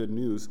 preaching the good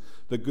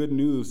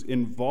news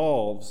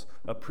involves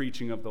a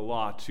preaching of the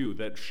law too,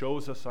 that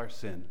shows us our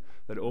sin,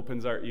 that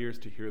opens our ears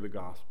to hear the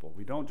gospel.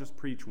 We don't just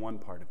preach one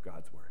part of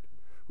God's word.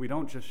 We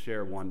don't just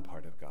share one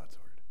part of God's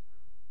word.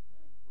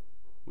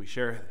 We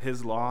share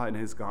his law and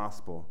his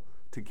gospel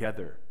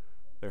together.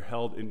 They're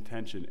held in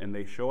tension, and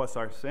they show us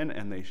our sin,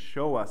 and they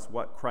show us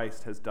what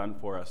Christ has done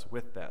for us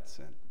with that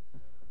sin.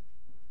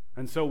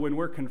 And so when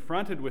we're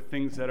confronted with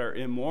things that are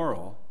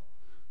immoral,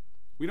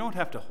 we don't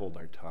have to hold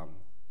our tongue.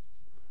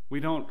 We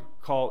don't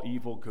call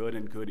evil good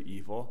and good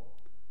evil.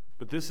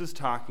 But this is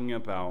talking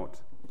about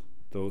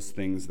those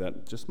things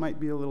that just might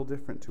be a little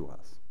different to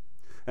us.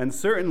 And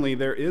certainly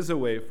there is a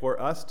way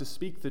for us to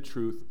speak the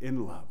truth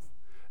in love,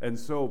 and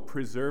so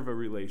preserve a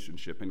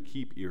relationship and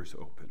keep ears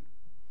open.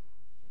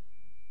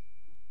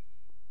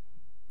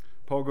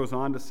 Paul goes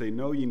on to say,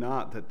 know ye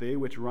not that they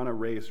which run a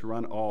race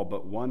run all,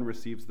 but one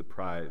receives the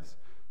prize.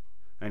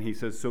 And he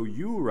says, so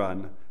you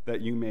run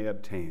that you may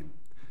obtain.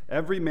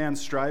 Every man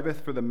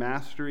striveth for the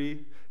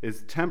mastery,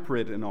 is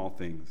temperate in all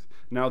things.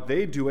 Now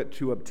they do it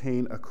to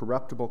obtain a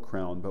corruptible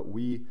crown, but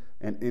we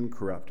an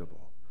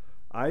incorruptible.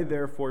 I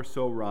therefore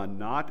so run,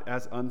 not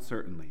as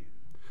uncertainly.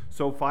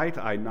 So fight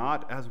I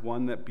not as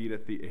one that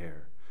beateth the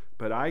air,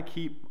 but I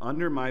keep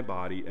under my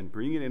body and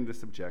bring it into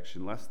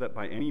subjection, lest that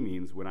by any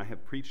means, when I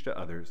have preached to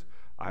others,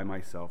 I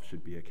myself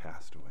should be a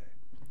castaway.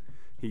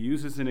 He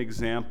uses an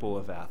example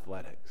of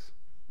athletics.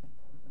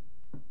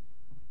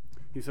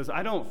 He says,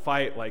 I don't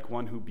fight like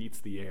one who beats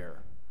the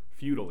air,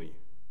 futilely.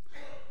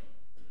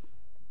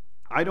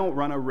 I don't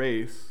run a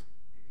race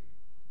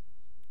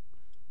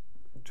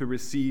to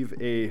receive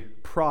a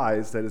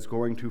prize that is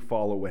going to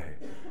fall away.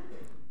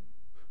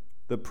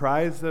 The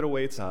prize that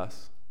awaits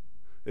us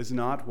is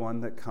not one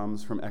that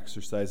comes from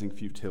exercising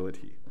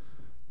futility.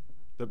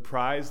 The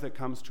prize that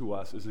comes to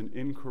us is an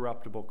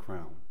incorruptible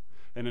crown.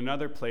 In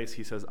another place,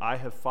 he says, I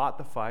have fought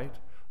the fight,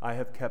 I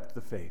have kept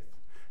the faith.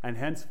 And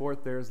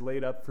henceforth there is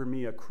laid up for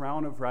me a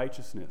crown of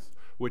righteousness,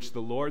 which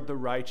the Lord the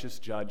righteous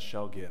judge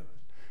shall give,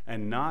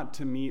 and not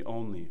to me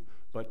only,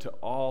 but to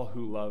all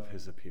who love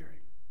his appearing.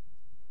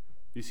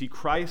 You see,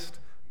 Christ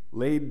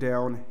laid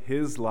down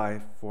his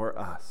life for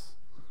us,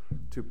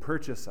 to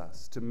purchase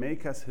us, to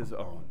make us his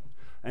own.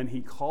 And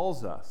he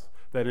calls us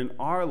that in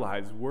our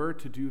lives we're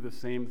to do the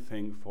same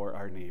thing for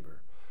our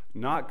neighbor,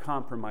 not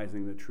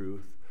compromising the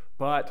truth,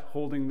 but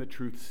holding the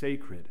truth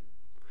sacred,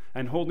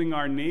 and holding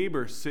our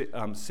neighbor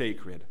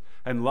sacred,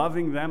 and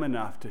loving them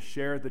enough to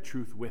share the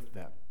truth with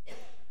them.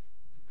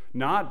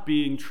 Not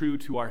being true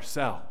to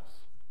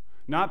ourselves,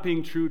 not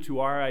being true to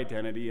our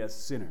identity as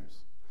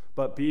sinners,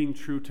 but being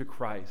true to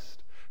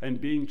Christ and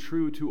being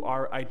true to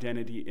our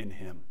identity in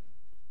him.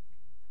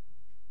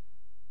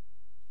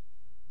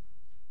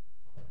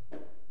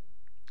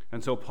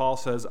 And so Paul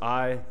says,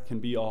 I can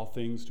be all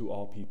things to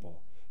all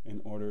people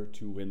in order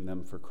to win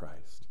them for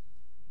Christ.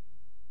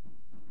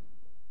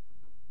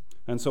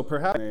 And so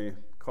perhaps we may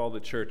call the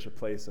church a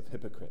place of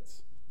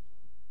hypocrites.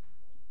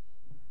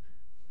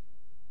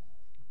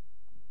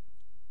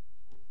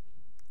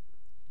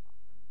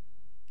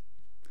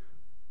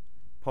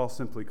 Paul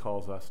simply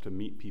calls us to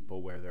meet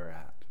people where they're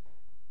at,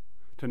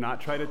 to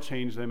not try to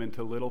change them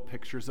into little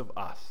pictures of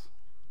us.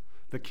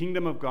 The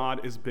kingdom of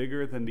God is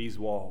bigger than these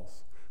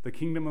walls. The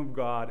kingdom of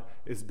God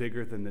is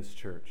bigger than this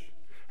church.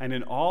 And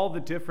in all the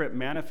different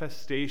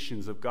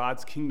manifestations of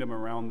God's kingdom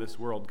around this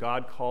world,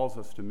 God calls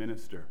us to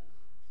minister.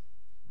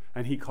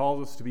 And he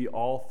calls us to be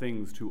all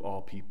things to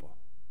all people,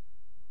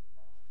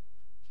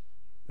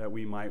 that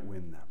we might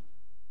win them.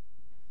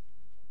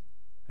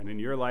 And in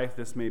your life,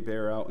 this may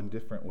bear out in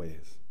different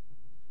ways.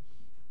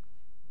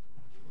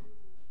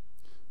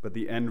 But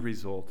the end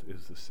result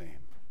is the same.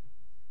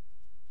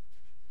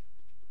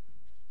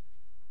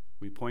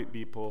 We point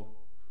people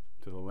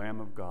to the Lamb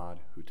of God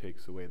who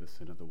takes away the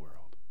sin of the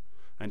world.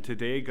 And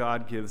today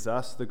God gives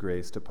us the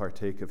grace to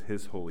partake of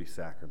his holy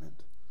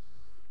sacrament,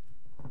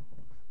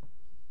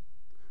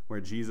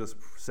 where Jesus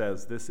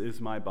says, this is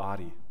my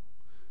body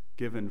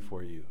given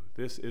for you.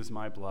 This is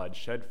my blood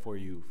shed for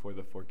you for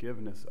the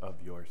forgiveness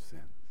of your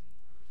sins.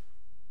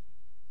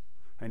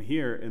 And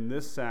here in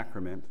this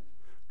sacrament,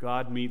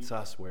 God meets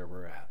us where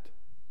we're at.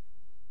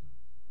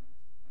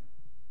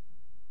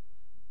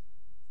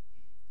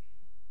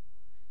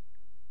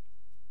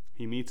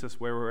 He meets us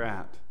where we're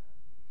at,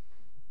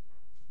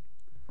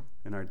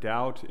 in our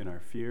doubt, in our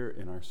fear,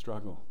 in our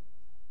struggle.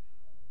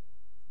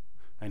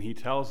 And he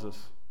tells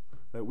us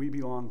that we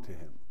belong to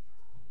him.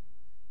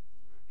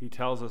 He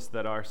tells us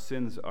that our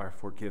sins are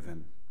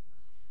forgiven.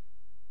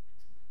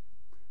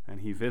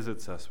 And he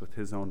visits us with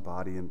his own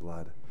body and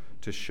blood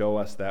to show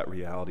us that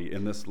reality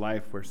in this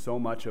life where so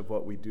much of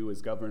what we do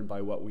is governed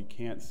by what we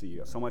can't see,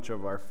 so much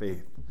of our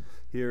faith.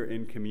 Here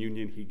in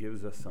communion, he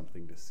gives us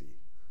something to see,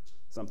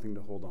 something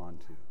to hold on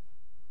to.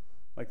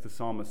 Like the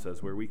psalmist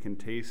says, where we can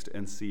taste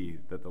and see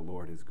that the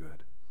Lord is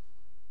good.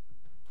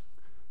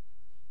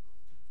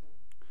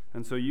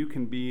 And so you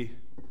can be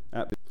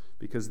at,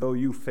 because though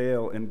you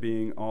fail in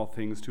being all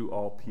things to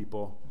all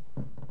people,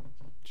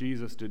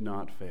 Jesus did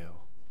not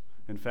fail.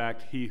 In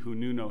fact, he who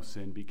knew no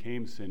sin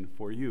became sin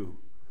for you,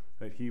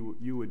 that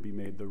you would be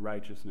made the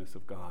righteousness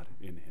of God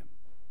in him.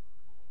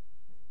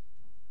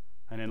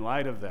 And in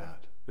light of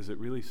that, is it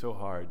really so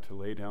hard to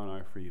lay down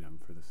our freedom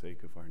for the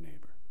sake of our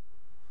neighbor?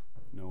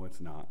 No,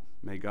 it's not.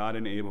 May God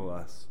enable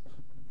us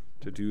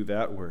to do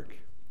that work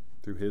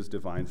through his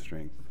divine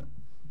strength.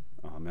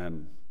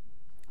 Amen.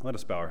 Let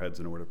us bow our heads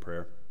in a word of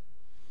prayer.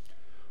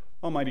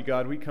 Almighty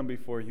God, we come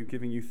before you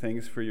giving you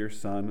thanks for your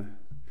Son,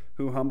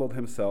 who humbled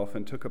himself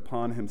and took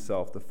upon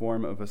himself the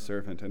form of a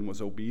servant and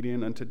was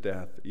obedient unto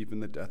death, even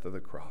the death of the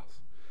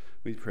cross.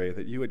 We pray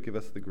that you would give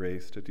us the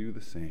grace to do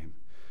the same,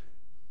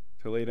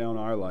 to lay down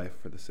our life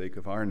for the sake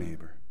of our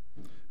neighbor,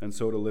 and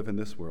so to live in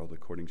this world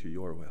according to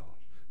your will.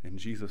 In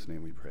Jesus'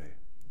 name we pray.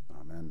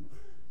 Amen.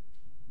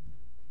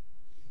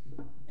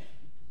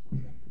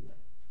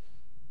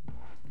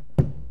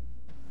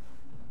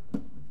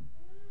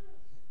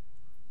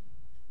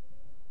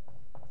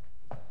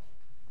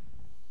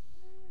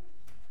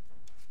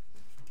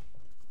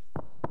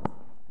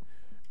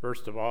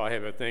 First of all, I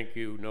have a thank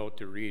you note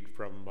to read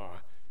from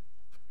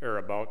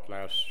about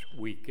last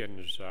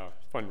weekend's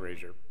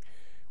fundraiser.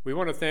 We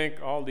want to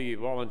thank all the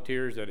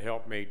volunteers that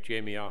helped make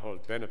Jamie Aho's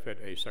benefit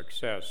a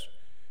success.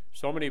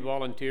 So many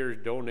volunteers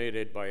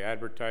donated by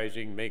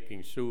advertising,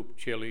 making soup,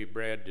 chili,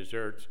 bread,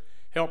 desserts,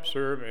 help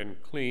serve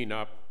and clean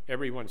up.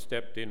 Everyone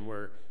stepped in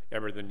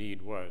wherever the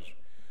need was.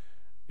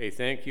 A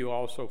thank you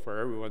also for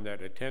everyone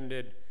that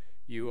attended.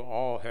 You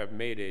all have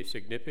made a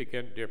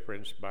significant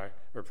difference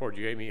for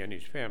Jamie and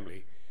his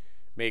family.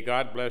 May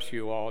God bless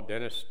you all,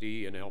 Dennis,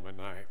 Dee, and Elma and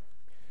I.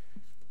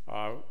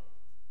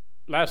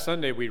 Last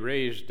Sunday we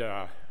raised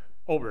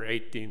over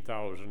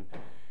 $18,000,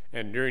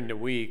 and during the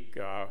week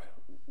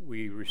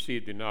we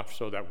received enough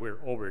so that we're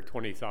over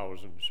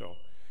 $20,000. So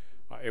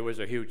it was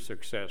a huge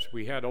success.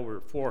 We had over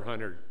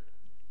 400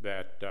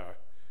 that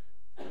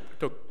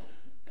took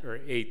or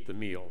ate the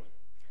meal.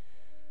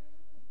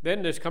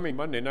 Then this coming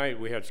Monday night,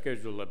 we had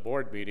scheduled a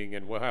board meeting,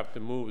 and we'll have to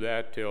move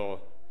that till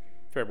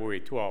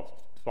February 12th,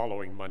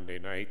 following Monday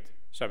night,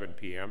 7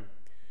 p.m.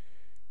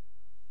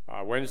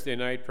 Wednesday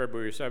night,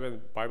 February 7th,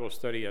 Bible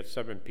study at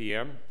 7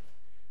 p.m.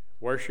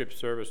 Worship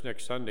service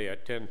next Sunday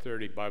at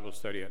 10:30, Bible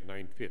study at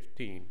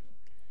 9:15.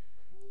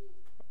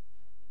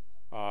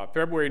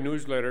 February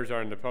newsletters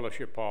are in the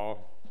fellowship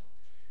hall.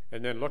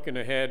 And then looking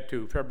ahead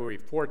to February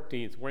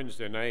 14th,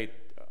 Wednesday night,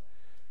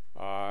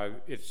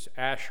 it's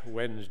Ash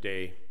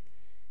Wednesday.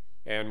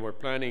 And we're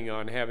planning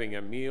on having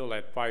a meal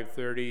at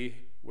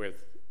 5:30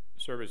 with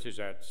services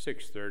at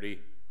 6:30.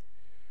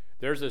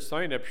 There's a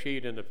sign-up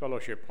sheet in the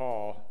fellowship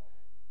hall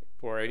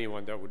for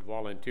anyone that would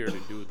volunteer to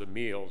do the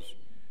meals.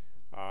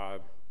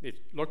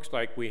 It looks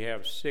like we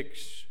have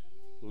 6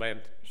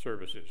 Lent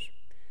services.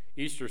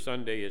 Easter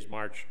Sunday is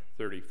March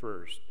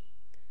 31st.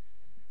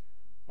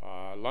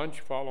 Lunch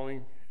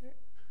following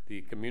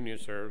the communion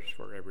service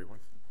for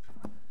everyone.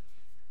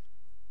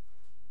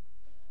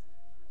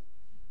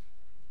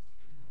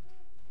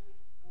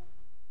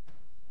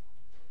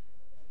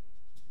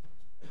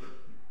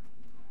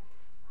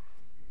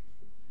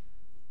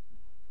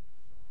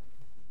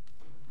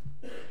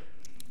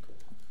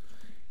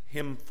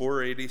 Hymn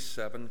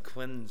 487,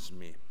 Cleanse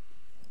Me.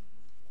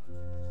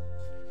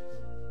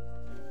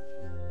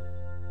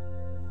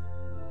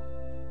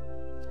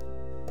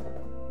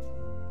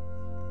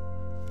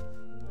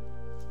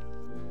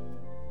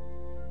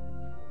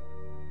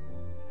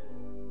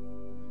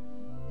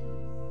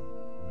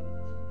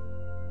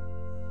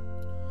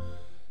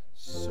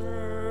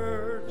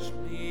 Search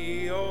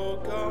me, O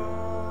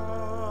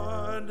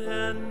God,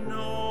 and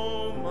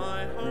know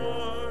my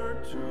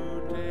heart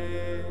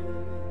today.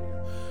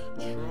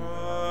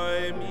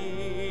 Try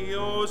me,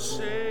 O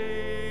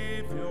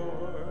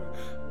Savior,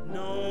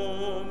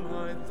 know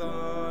my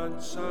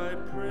thoughts, I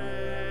pray.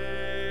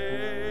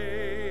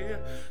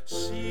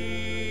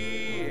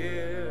 See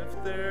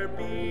if there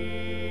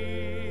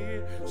be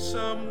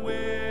some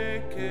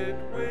wicked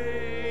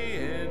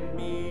way in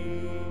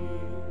me.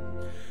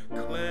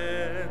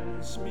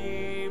 Cleanse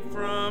me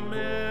from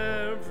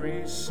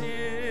every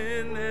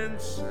sin and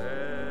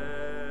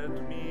set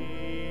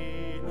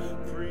me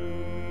free.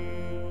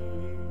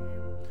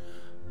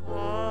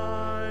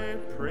 I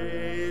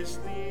praise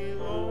thee,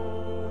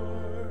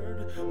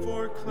 Lord,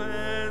 for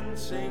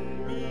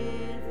cleansing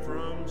me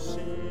from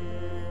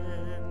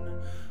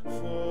sin.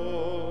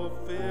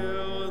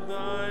 Fulfill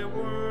thy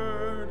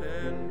word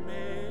and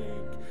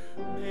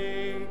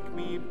make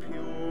me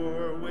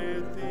pure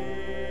within.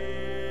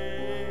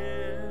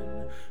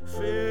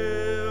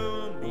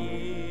 Fill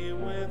me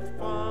with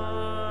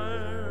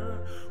fire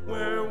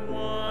where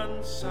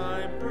once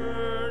I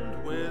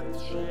burned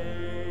with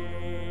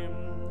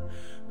shame.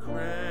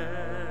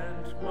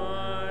 Grant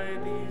my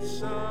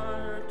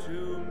desire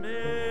to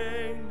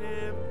magnify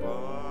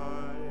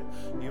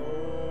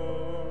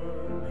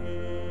your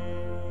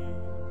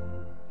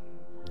name.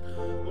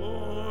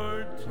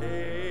 Lord,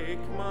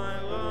 take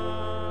my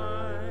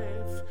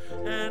life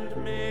and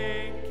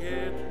make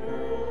it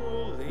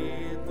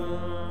wholly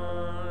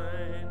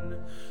thine.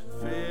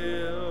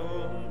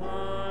 Fill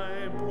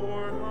my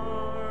poor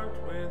heart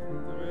with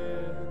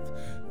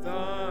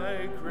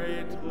thy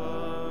great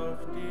love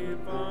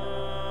divine.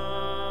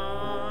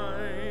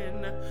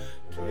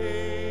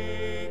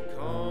 Take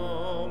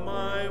all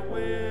my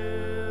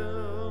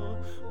will,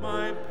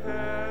 my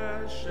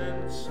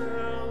passion,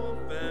 self,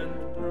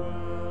 and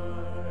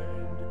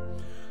pride.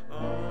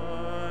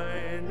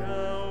 I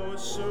now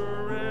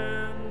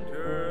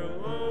surrender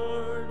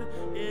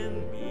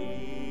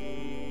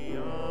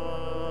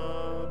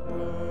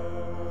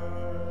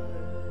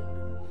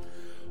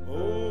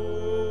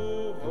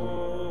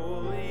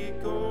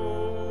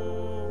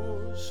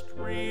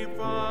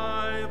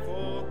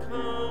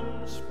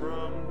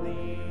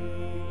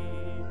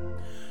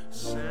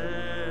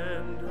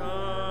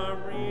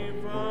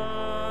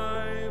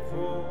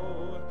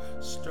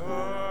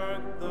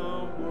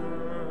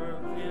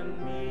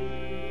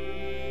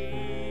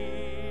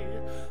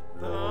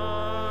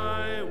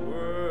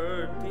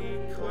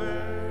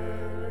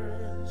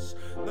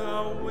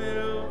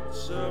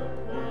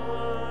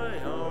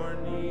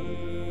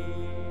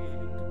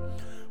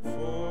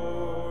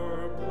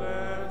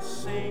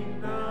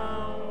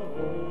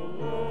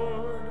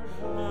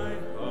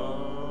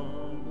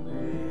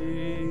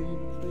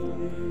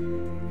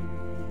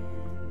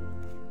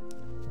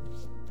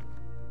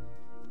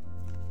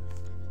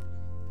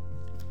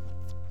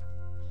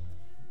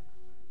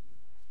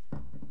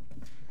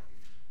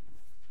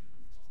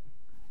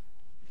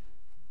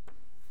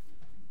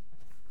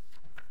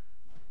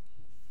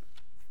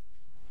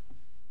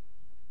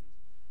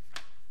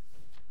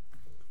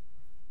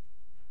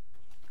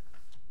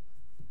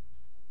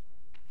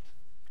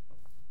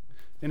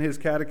In his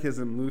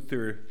catechism,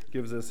 Luther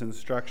gives us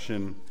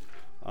instruction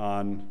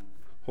on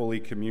Holy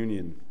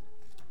Communion.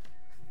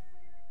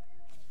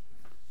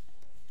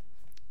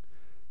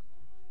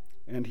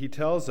 And he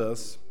tells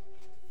us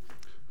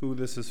who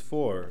this is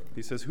for.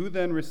 He says, "Who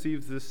then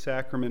receives this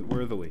sacrament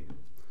worthily?"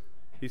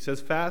 He says,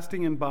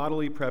 "Fasting and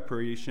bodily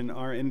preparation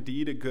are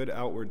indeed a good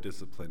outward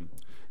discipline,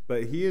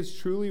 but he is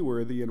truly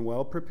worthy and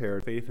well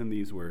prepared faith in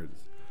these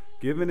words,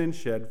 given and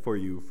shed for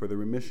you for the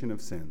remission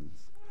of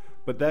sins.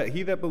 But that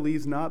he that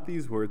believes not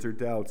these words or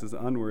doubts is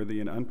unworthy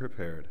and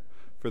unprepared,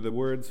 for the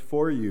words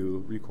for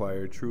you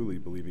require truly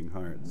believing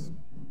hearts."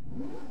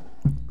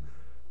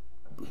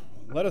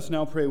 Let us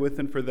now pray with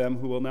and for them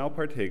who will now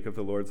partake of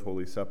the Lord's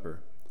Holy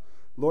Supper.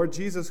 Lord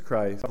Jesus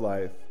Christ,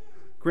 life,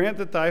 grant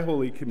that thy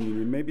Holy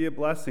Communion may be a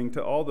blessing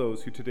to all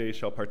those who today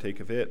shall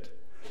partake of it,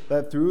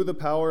 that through the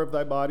power of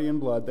thy body and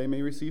blood they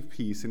may receive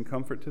peace and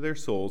comfort to their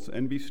souls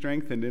and be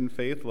strengthened in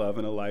faith, love,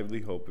 and a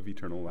lively hope of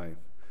eternal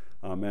life.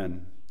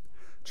 Amen.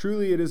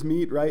 Truly it is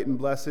meet, right, and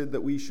blessed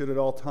that we should at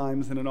all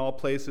times and in all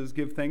places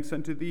give thanks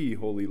unto thee,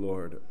 Holy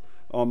Lord,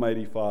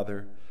 Almighty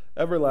Father,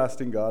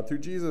 everlasting God, through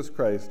Jesus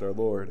Christ our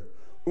Lord,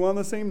 who on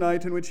the same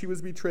night in which he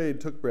was betrayed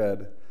took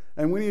bread,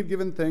 and when he had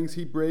given thanks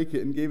he brake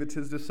it and gave it to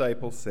his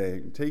disciples,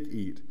 saying, "Take,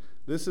 eat,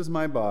 this is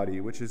my body,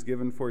 which is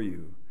given for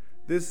you.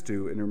 This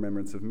do in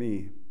remembrance of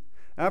me."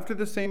 After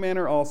the same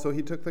manner also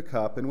he took the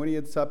cup, and when he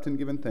had supped and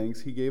given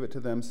thanks, he gave it to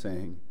them,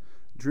 saying,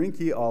 "Drink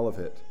ye all of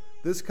it.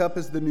 This cup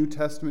is the New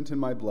Testament in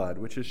my blood,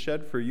 which is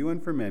shed for you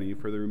and for many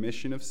for the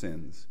remission of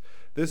sins.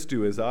 This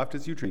do as oft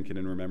as you drink it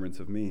in remembrance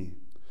of me.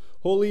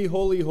 Holy,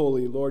 holy,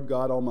 holy, Lord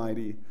God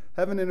Almighty,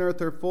 heaven and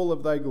earth are full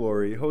of thy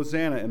glory.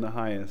 Hosanna in the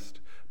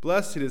highest.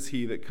 Blessed is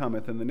he that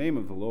cometh in the name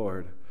of the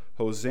Lord.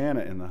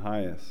 Hosanna in the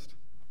highest."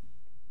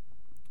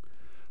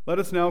 Let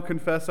us now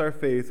confess our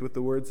faith with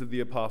the words of the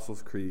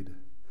Apostles' Creed.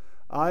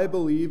 I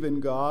believe in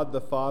God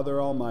the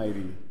Father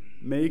Almighty,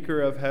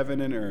 maker of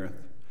heaven and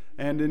earth,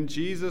 and in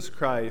Jesus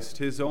Christ,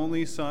 his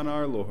only Son,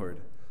 our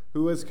Lord,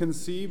 who was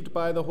conceived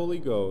by the Holy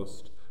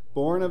Ghost,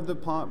 born of the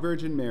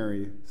Virgin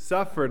Mary,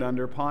 suffered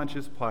under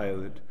Pontius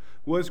Pilate,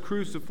 was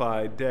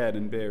crucified, dead,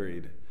 and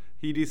buried.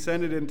 He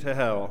descended into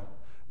hell.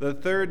 The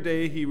third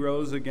day he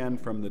rose again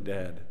from the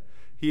dead.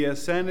 He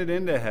ascended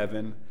into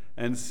heaven,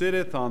 and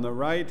sitteth on the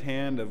right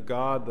hand of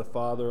God the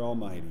Father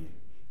Almighty.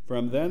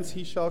 From thence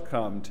he shall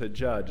come to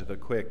judge the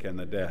quick and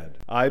the dead.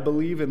 I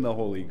believe in the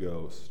Holy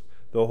Ghost,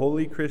 the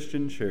holy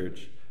Christian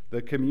Church,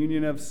 the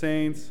communion of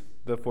saints,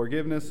 the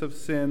forgiveness of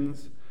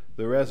sins,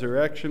 the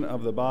resurrection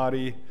of the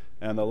body,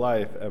 and the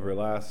life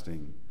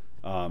everlasting.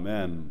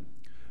 Amen.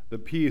 The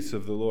peace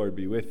of the Lord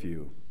be with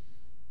you.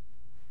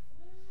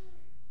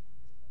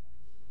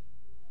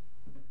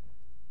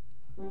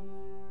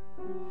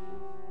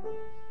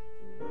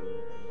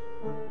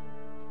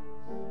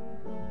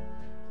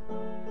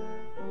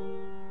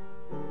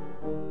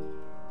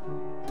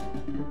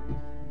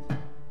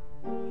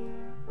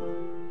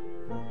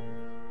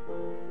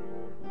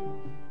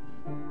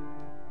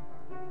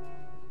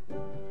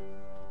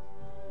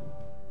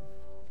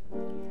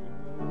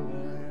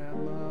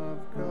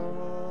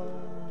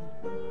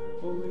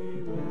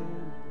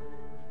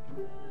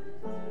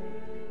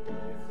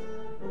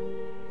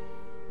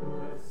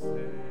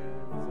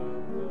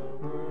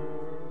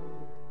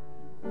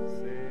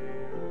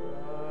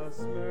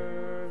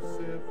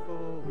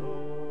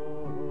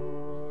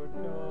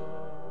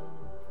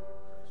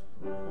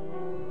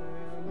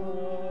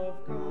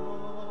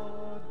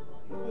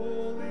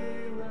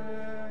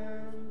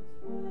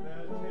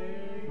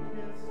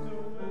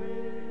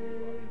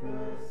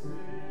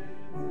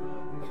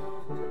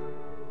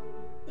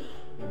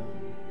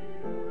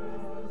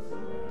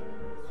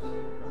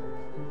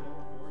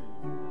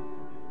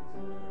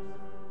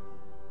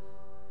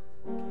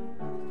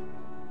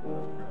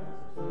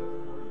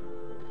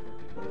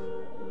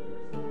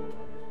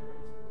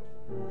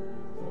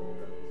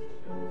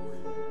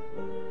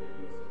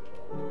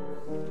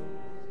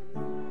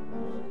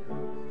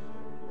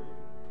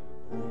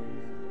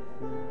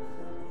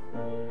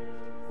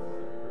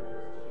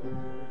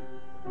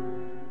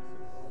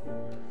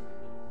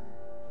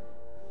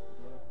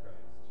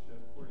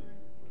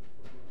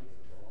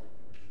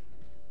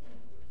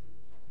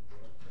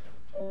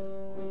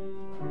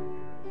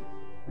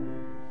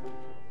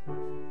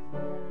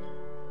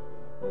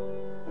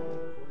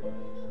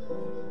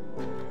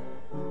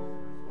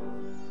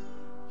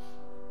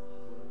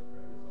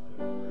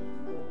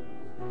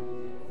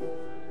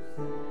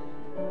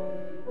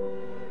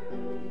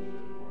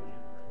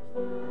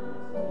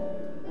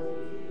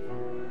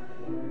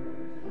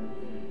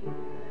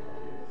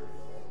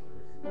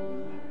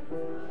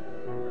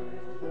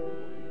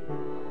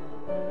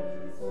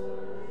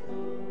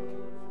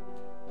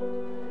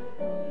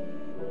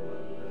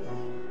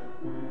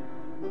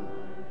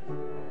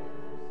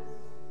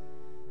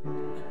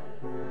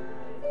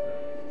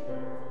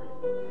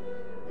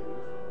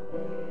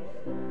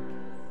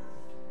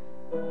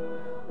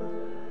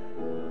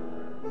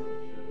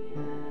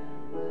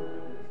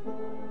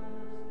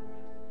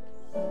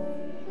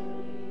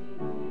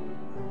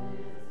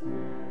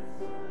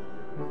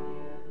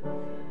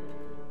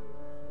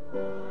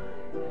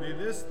 May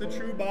this, the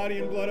true body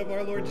and blood of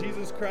our Lord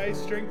Jesus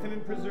Christ, strengthen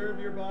and preserve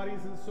your bodies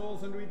and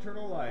souls unto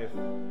eternal life.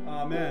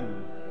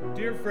 Amen.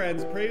 Dear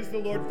friends, praise the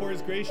Lord for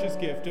his gracious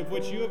gift, of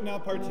which you have now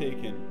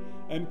partaken,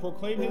 and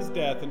proclaim his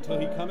death until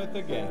he cometh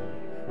again.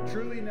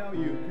 Truly now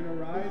you can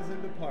arise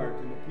and depart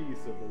in the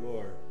peace of the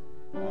Lord.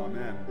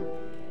 Amen.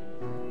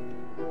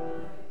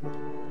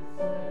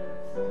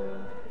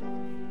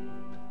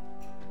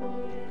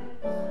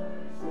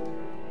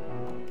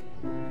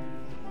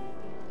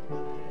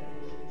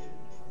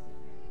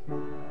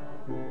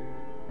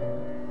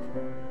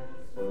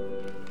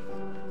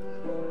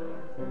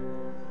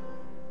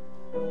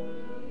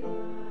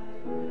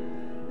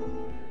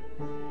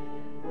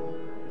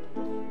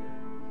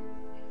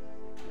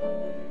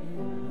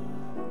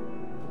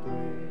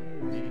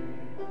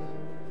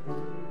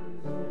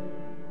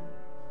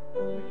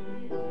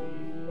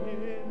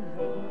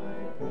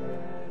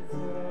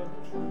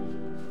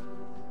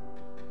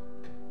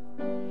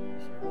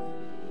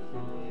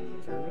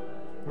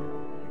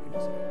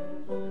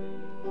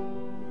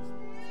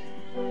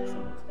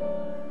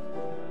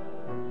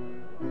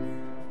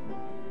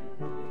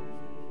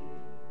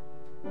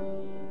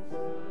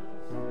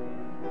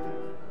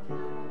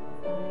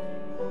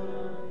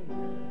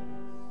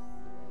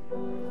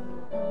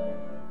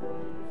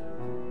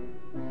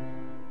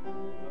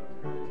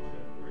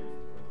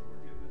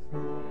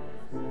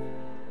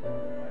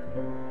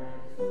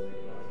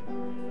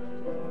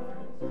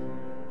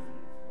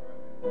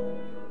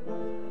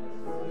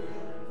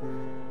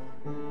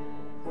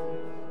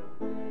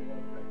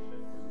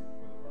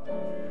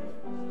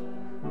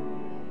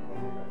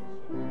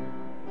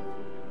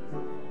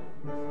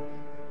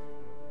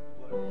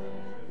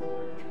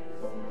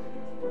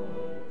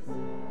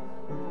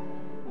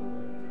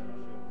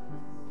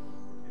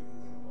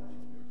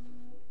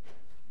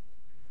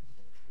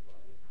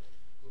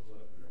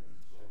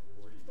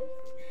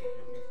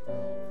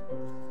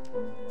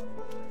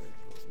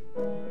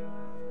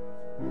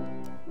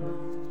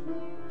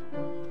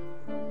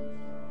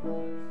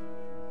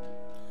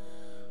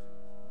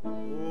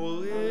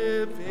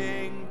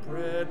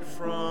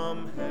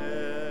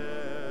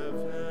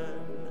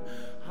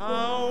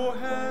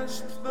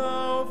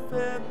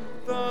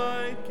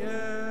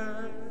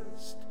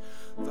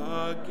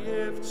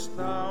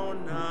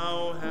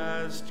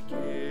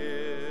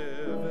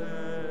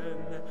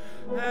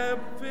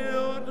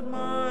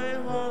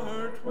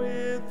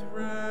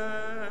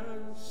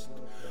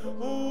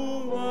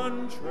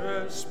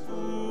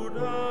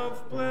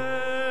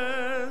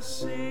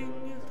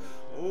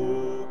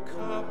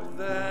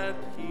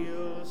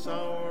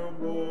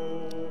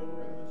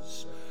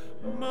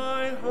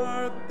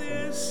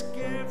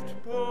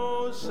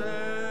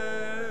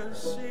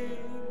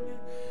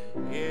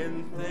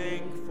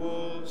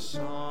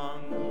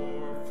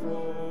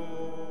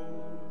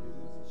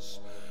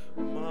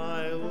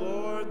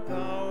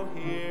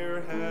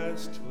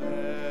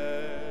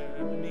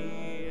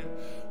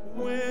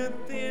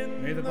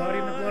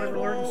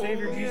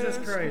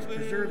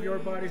 Preserve your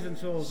bodies and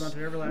souls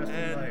unto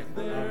everlasting life.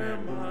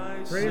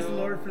 Amen. Praise the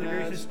Lord for the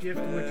gracious gift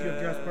of which you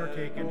have just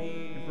partaken,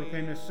 and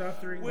proclaim his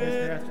suffering, his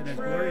death, and his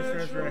glorious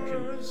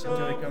resurrection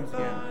until he comes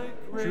again.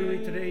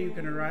 Truly today you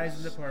can arise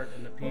and depart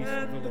in the peace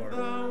of the Lord.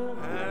 Thou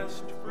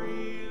hast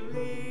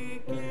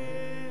freely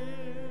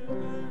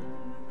given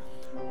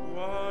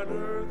what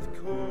earth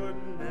could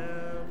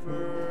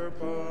never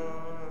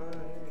buy,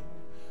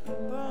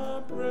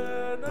 the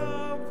bread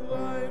of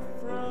life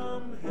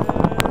from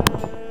heaven.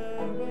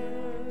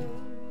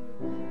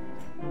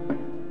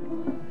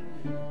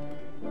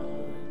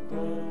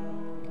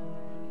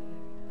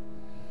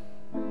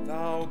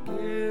 Thou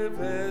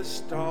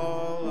givest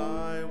all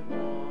I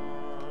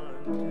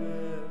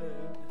wanted.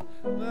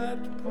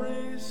 Let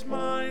praise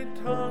my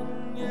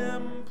tongue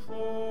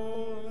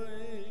employ,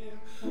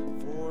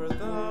 for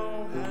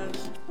thou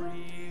hast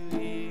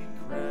freely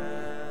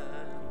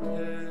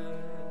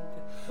granted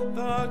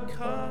the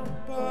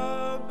cup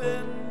of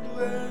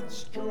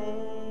endless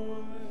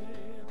joy.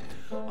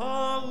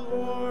 Ah,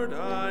 Lord,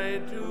 I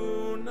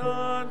do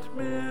not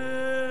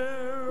merit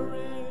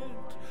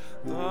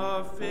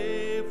the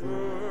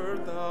favor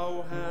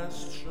thou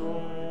hast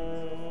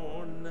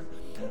shown.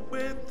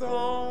 With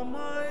all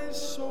my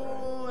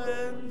soul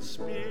and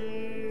spirit,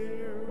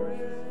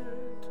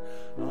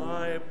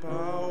 I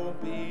bow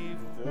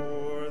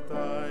before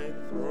thy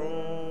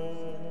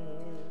throne.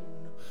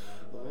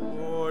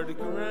 Lord,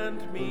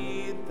 grant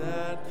me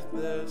that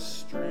the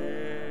strengthened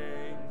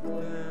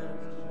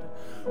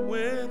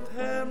with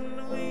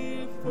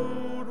heavenly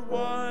food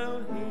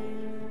while here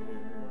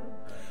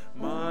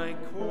my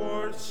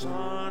course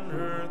on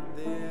earth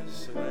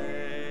is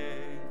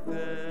lengthened.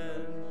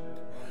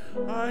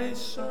 I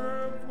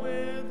serve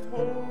with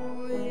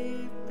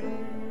holy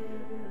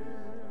fear,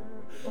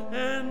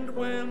 and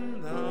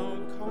when thou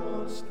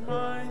callest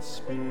my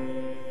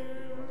spirit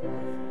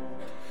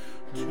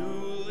to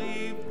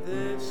leave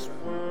this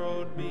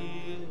world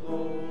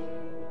below,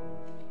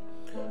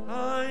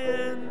 I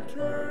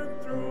enter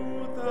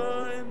through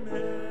thy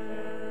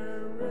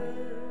merit,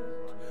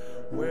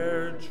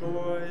 where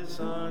joys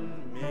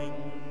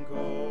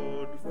unmingled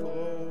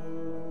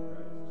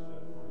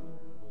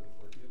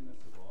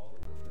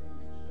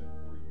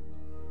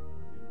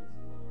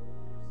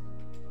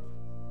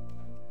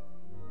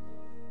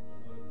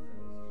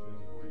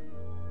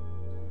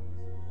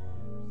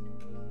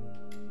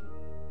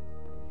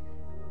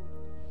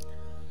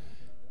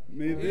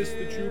May this,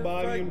 the true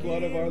body and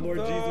blood of our Lord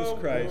Jesus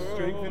Christ,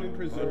 strengthen and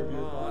preserve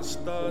your bodies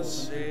and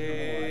souls.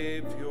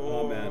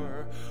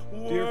 Amen.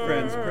 Dear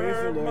friends, praise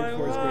the Lord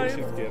for his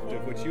gracious gift,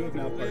 of which you have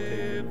now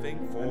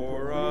partaken,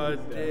 for a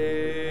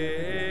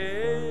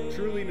day.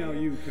 Truly now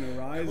you can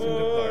arise and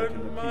depart in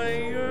the peace my of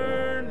the Lord.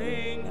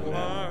 yearning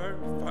heart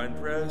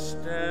find rest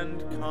and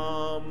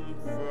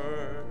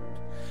comfort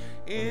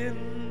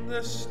in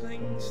the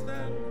things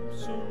that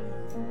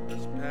soon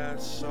must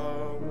pass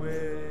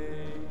away.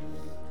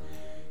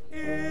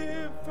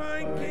 If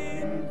I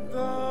gained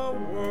the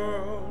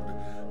world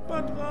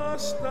but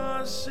lost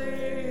the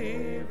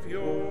Savior,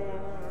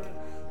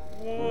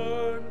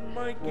 would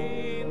my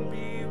gain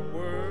be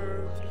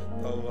worth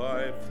the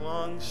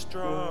lifelong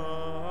strife?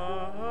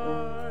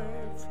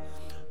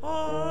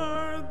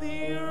 Are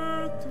the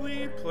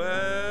earthly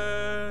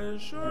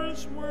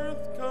pleasures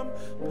worth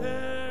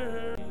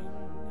comparing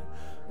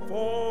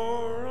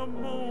for a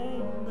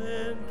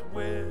moment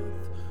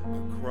with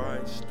a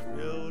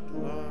Christ-filled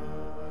life?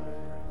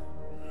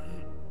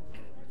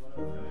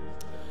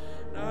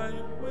 I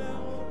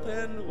will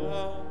then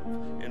love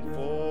in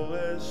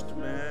fullest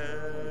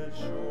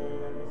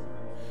measure,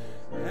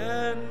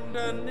 and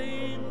a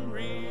name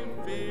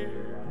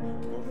revered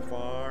both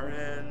far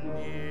and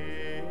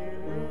near.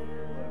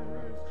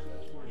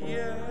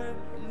 Yet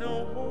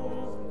no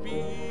hope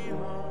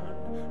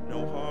beyond,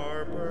 no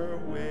harbor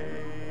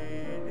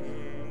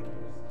waiting,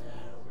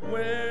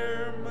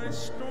 where my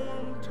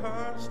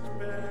storm-tossed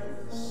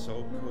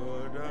vessel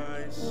could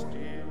I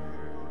steer.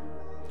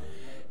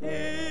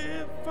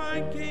 If I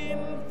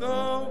gained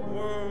the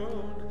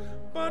world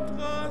but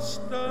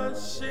lost the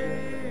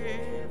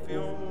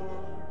Savior,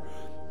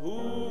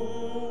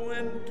 who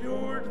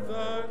endured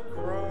the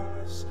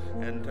cross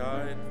and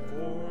died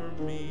for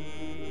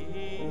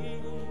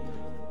me,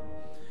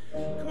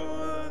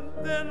 could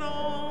then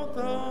all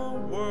the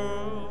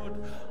world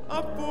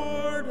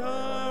afford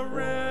a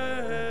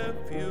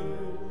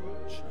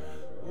refuge,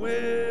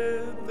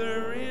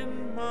 whither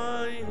in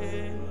my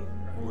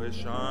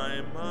anguish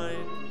I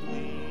might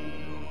flee?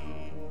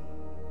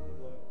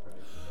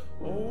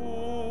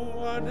 Oh,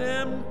 what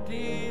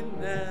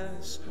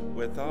emptiness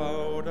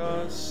without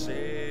a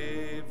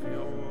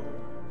Savior,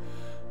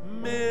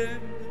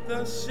 mid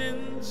the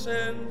sins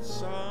and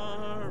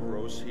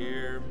sorrows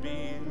here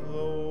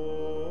below.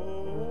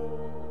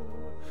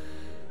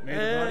 May the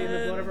body and the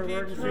blood of our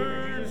Lord and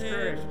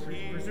Savior Jesus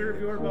Christ preserve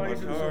your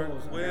bodies and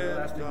souls in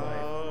everlasting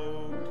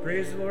life.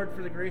 Praise the Lord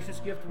for the gracious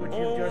gift which you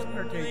have just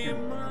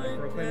partaken, and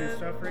proclaim his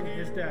suffering,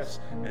 his death,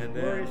 and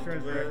his glorious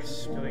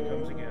resurrection until he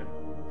comes again.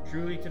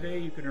 Truly today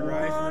you can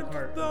arise and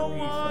depart in the peace of the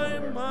Lord. I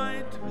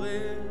might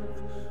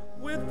live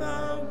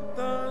without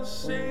the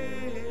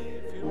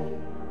Savior.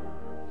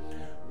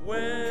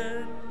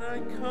 When I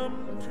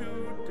come to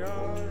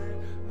die,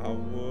 how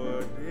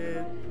would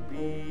it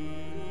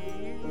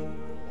be?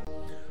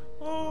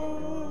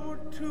 Oh,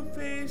 to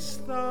face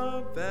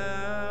the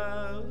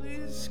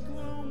valley's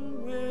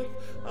gloom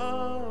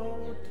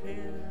without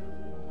him,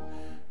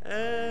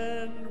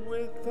 and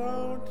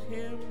without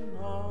him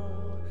all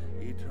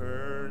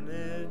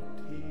eternity.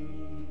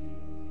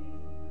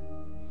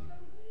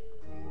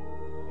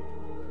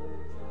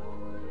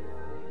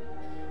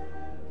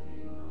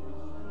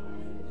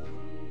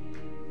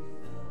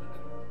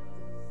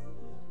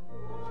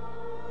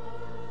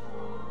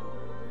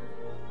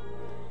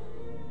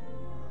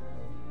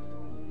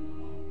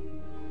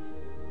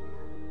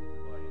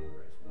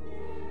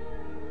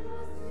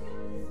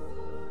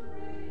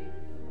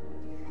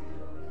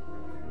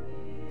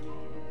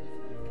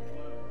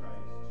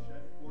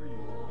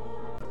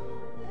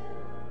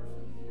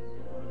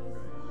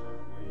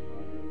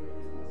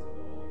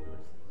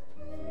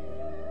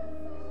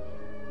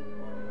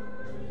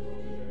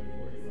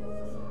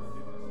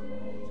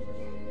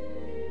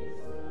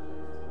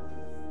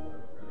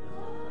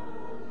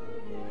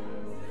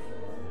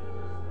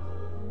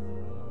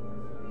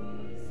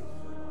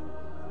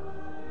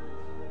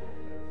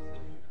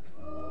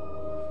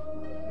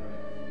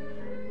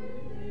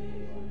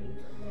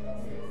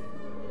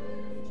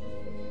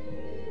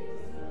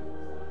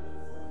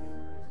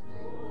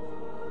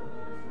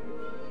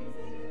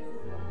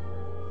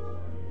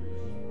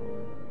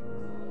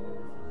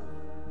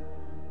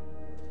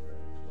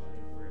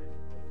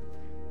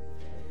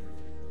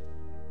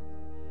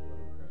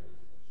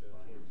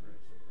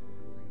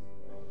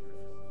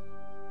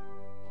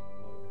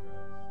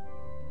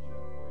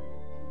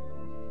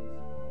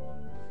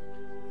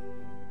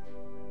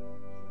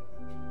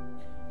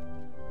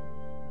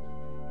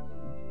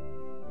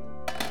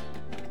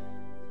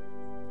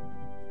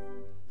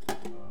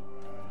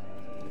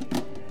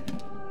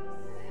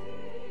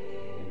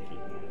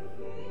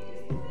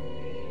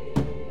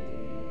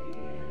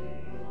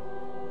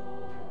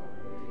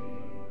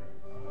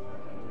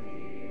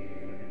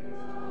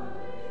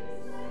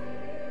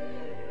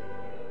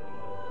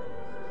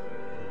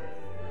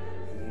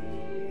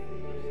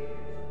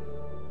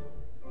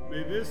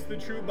 This, the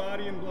true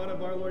body and blood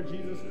of our Lord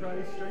Jesus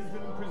Christ,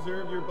 strengthen and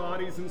preserve your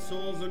bodies and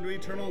souls unto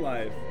eternal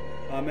life.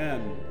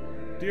 Amen.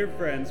 Dear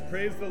friends,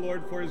 praise the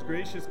Lord for his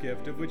gracious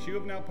gift, of which you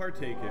have now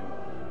partaken,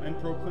 and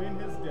proclaim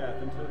his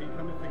death until he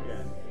cometh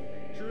again.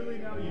 Surely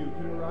now you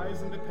can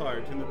arise and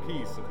depart in the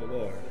peace of the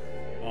Lord.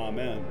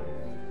 Amen.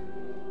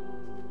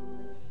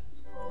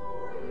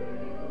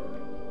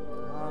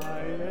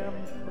 I am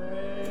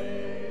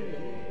praying.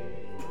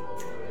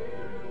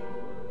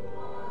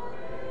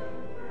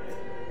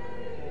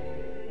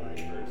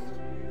 Fine first.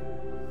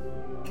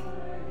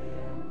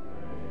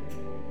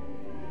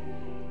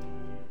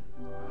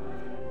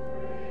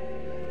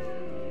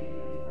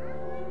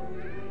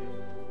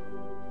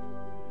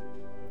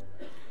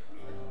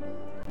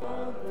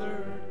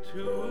 Father,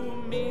 to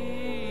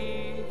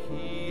me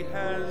he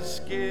has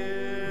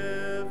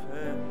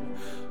given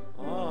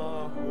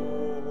a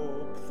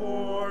hope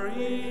for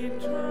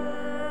eternity,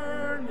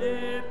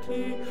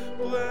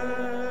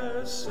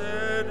 blessed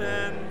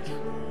and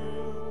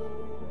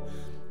true,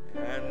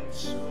 and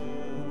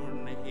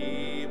soon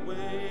he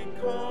will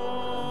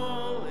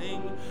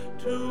calling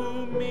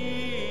to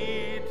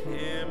meet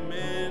him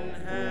in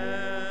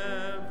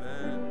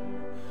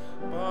heaven.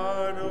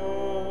 But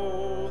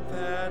oh,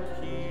 that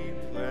he'd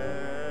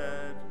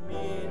let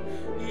me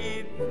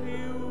eat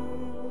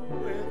you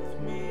with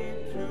me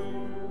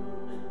too.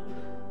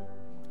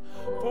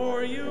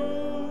 For you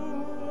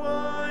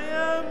I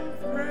am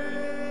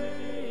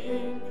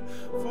praying,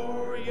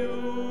 for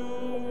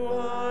you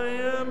I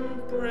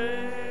am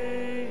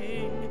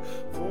praying,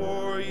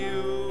 for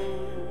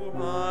you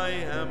I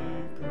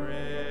am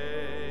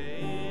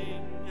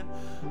praying,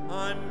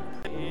 I'm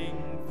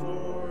praying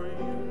for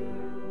you.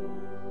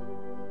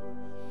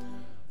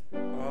 I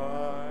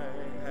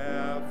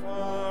have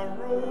a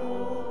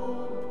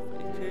robe,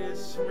 it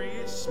is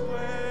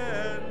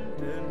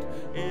resplendent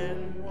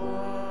in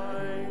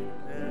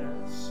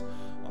whiteness,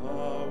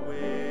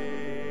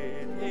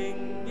 awaiting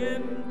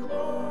in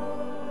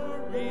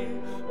glory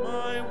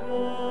my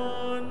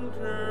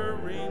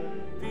wandering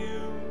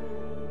view.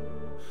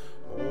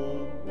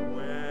 Oh,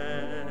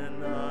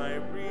 when I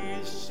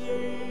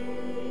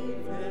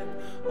receive it,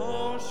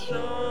 all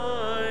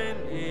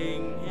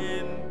shining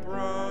in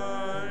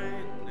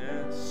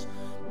brightness,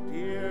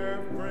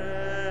 dear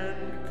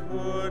friend,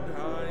 could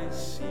I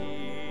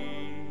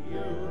see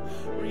you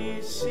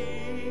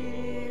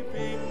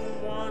receiving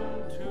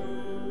one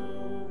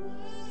too?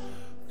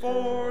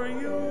 For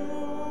you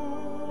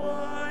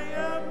I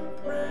am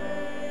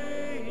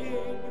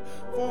praying,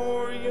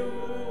 for you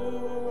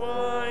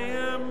I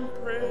am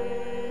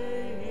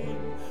praying,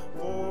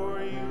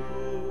 for you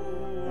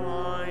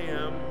I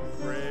am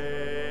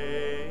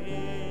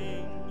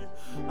praying,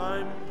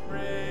 I'm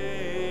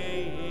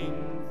praying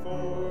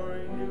for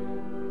you.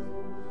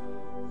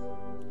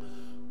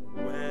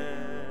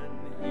 When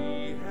he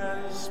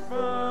has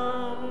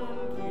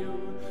found you,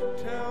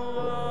 tell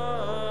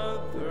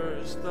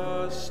others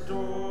the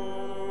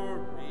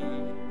story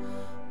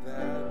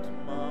that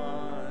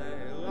my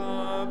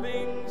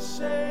loving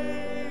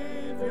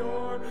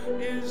Savior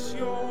is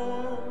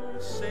your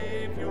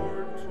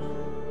Savior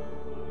too.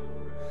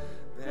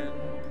 Then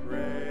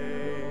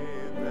pray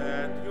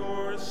that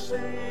your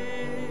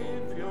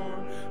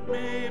Savior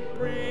may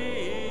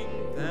bring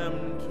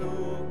them to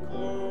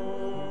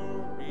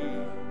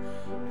glory,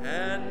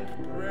 and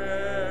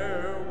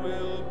prayer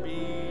will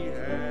be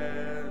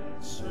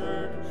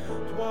answered.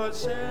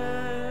 'Twas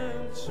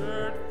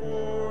answered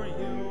for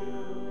you.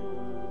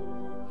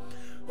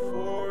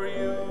 For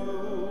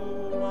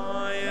you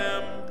I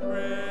am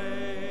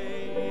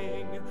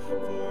praying,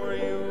 for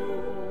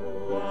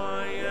you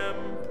I am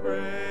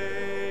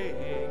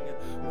praying,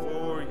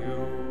 for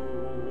you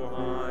I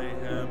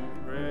am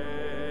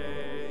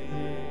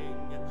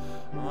praying,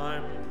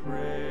 I'm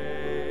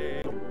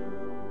praying.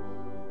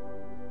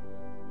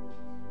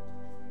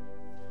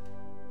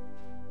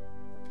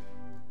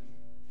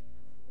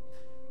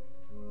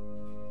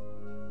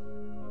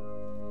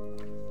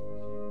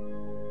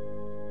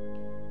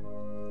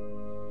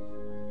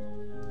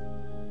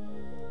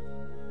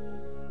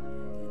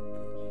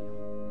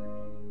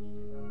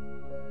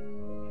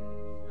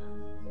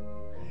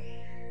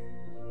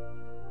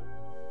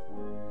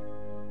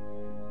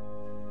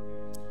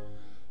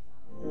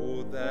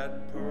 Oh,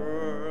 that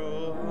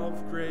pearl of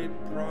great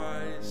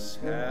price,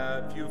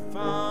 have you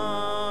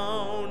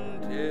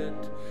found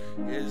it?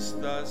 Is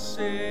the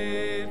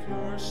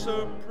Savior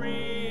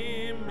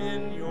supreme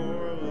in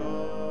your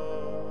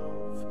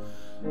love?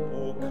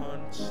 Oh,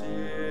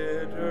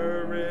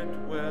 consider it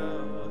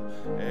well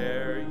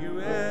ere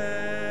you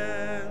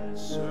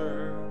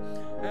answer,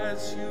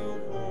 as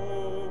you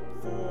hope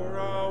for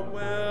a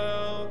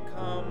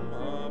welcome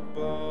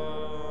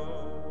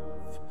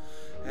above.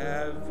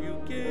 Have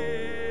you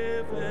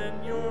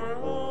given your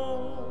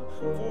all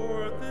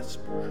for this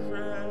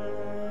treasure?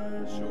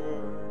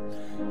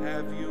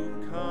 Have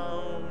you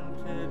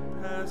counted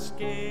past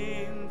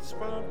gains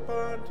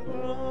but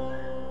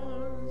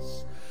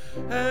loss?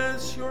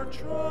 Has your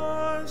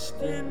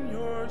trust in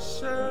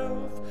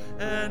yourself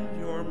and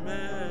your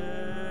merits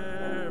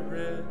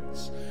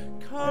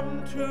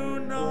come to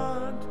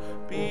not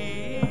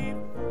be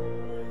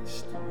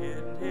voiced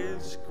in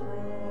his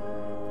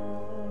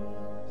cross?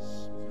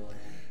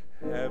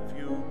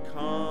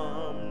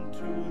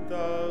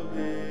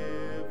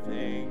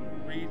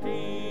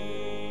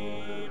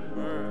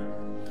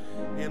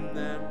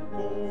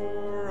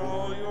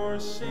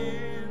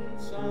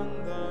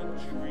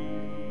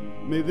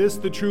 May this,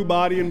 the true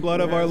body and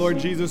blood of our Lord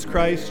Jesus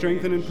Christ,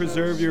 strengthen and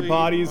preserve your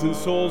bodies and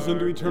souls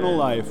into eternal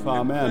life.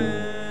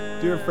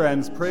 Amen. Dear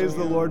friends, praise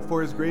the Lord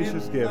for his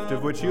gracious gift,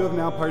 of which you have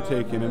now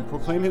partaken, and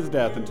proclaim his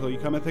death until he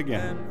cometh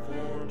again.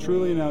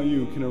 Truly now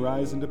you can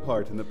arise and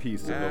depart in the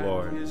peace of the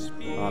Lord.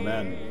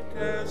 Amen.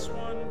 As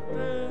one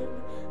bread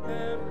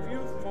have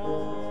you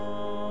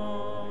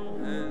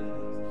fallen,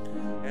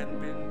 and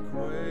been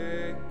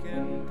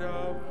quickened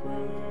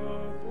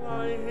upward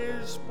by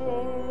his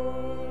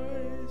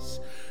voice,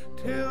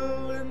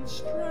 till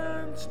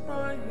entranced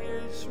by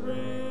his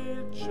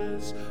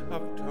riches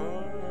of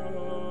darkness,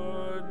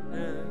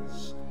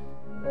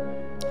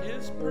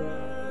 his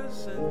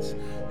presence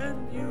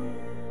and you,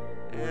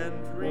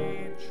 and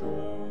rejoice.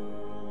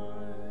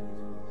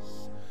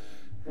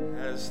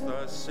 As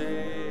the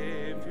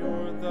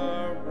Savior,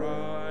 the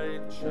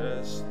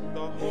righteous,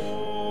 the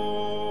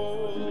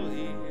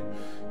holy,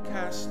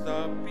 cast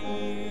the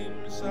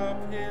beams of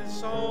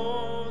his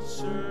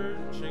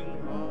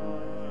all-searching light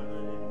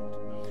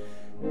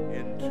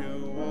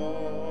into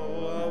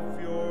all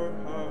of your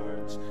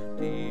heart's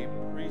deep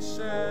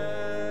recesses,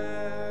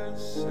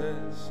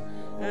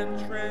 and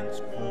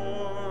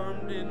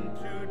transformed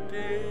into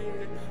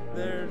day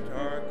their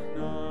dark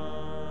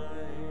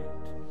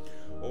night.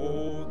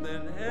 Oh,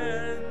 then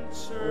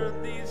answer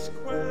these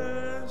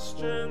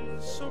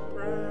questions so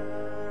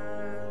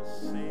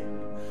pressing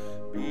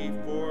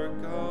before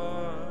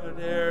God,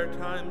 ere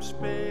time's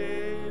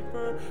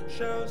favor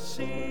shall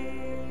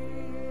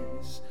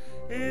cease.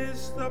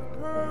 Is the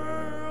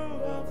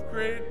pearl of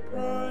great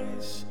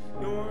price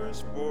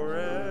yours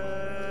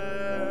forever?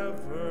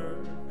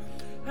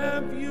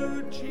 Have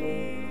you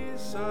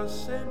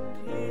Jesus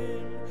and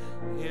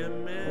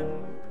him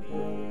in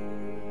peace?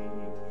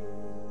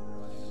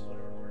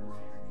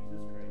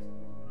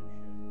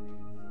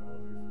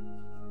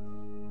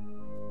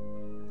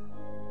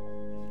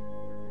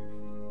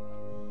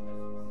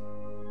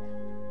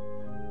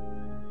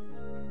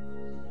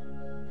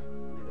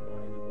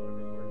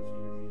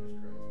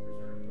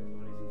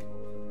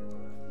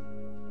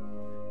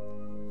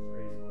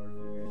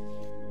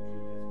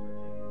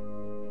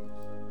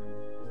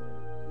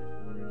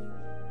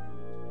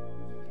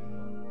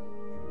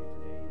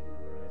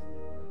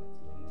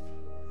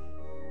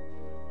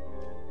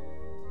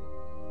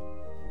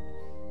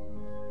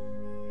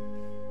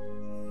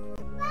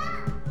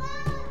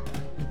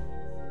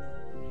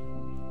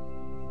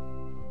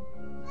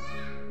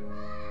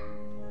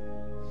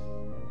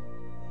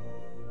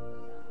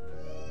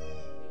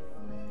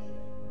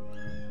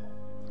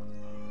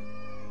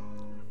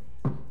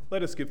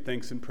 Let us give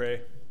thanks and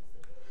pray.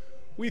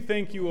 We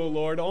thank you, O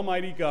Lord,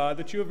 Almighty God,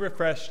 that you have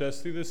refreshed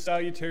us through this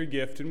salutary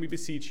gift, and we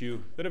beseech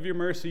you that of your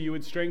mercy you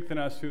would strengthen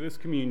us through this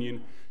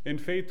communion in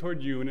faith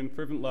toward you and in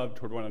fervent love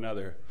toward one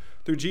another.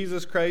 Through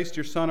Jesus Christ,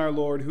 your Son, our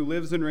Lord, who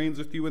lives and reigns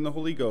with you in the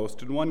Holy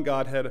Ghost, in one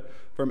Godhead,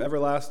 from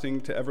everlasting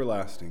to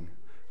everlasting.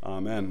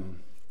 Amen.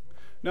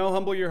 Now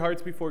humble your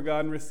hearts before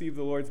God and receive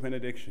the Lord's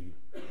benediction.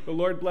 The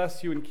Lord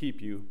bless you and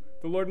keep you.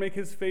 The Lord make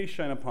his face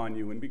shine upon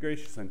you and be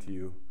gracious unto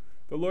you.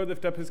 The Lord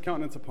lift up his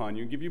countenance upon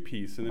you and give you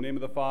peace, in the name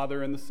of the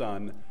Father, and the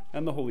Son,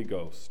 and the Holy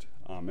Ghost.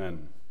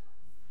 Amen.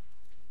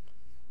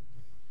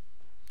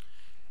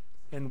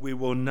 And we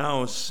will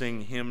now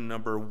sing hymn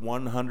number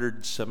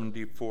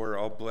 174,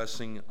 All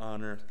Blessing,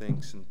 Honor,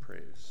 Thanks, and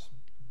Praise.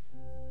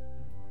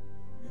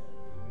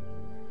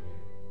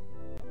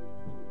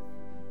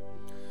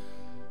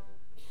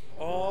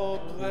 All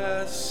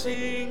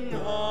blessing,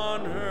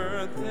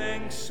 honor,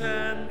 thanks,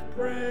 and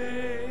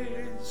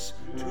praise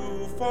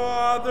to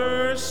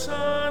Father,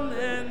 Son,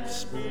 and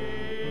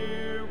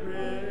Spirit,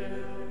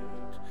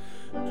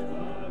 to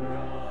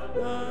God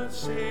that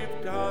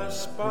saved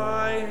us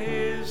by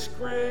his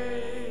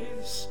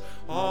grace.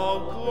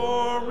 All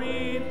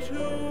glory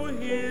to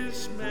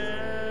his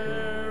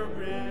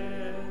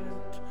merit.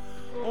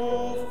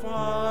 O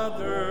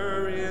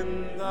Father,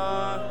 in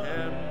the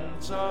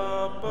heavens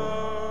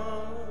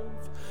above,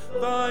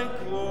 thy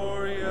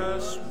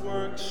glorious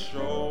works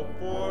show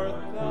forth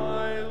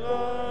thy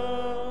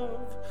love.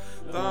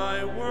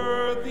 Thy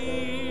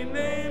worthy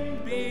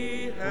name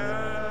be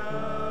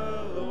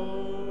hallowed.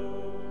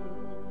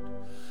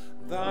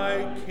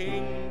 Thy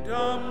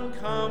kingdom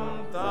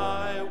come,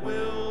 thy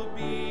will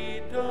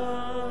be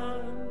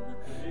done,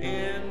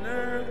 in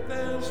earth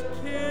as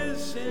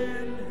 'tis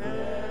in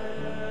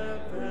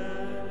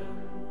heaven.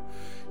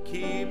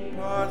 Keep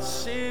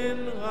us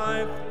in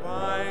life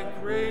by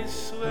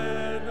grace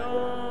led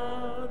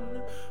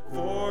on,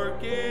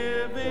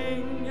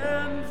 forgiving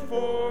and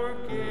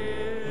forgiven.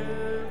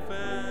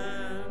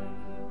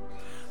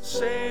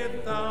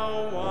 Save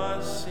thou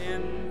us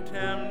in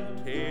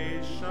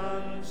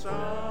temptation's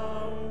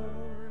hour,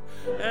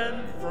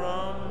 and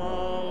from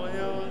all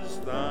ills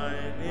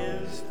thine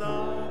is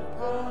the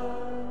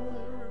power,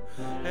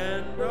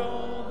 and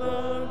all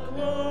the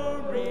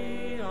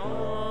glory.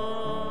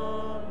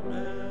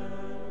 Amen.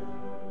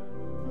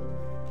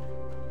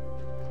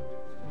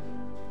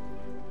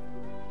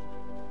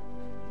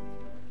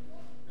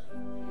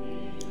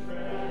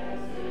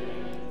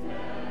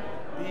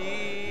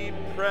 Be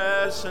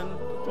present present,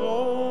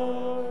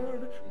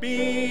 Lord,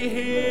 be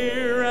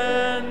here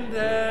and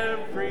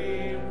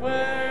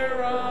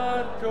everywhere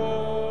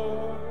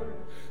adored.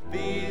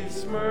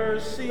 These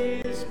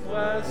mercies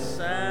bless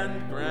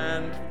and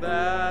grant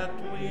that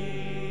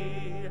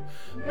we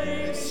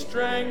may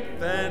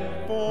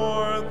strengthen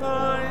for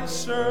thy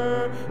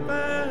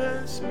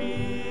service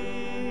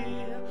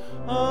be.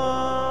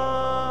 Amen.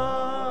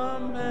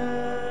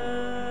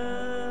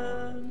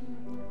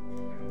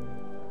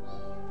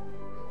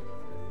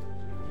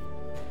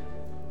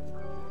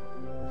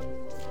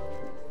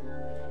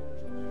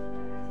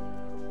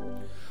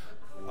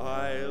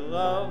 I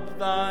love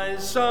thy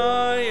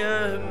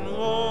Zion,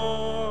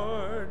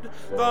 Lord,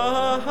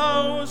 the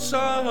house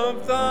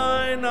of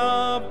thine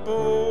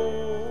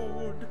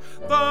abode,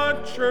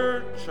 the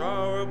church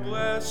our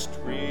blessed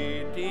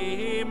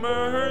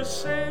Redeemer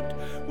saved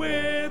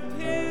with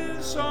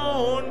his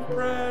own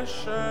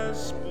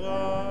precious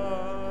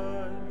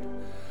blood.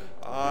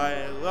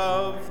 I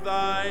love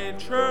thy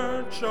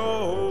church,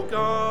 O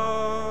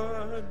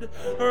God,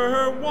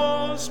 her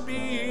walls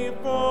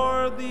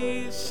before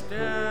thee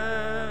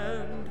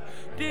stand,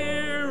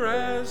 dear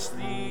as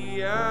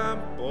the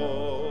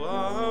apple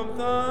of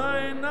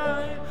thine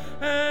eye,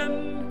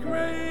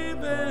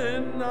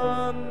 engraven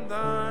on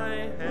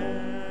thy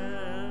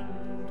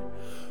hand.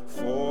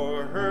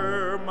 For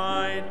her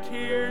my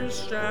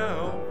tears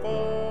shall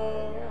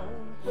fall,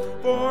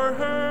 for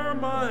her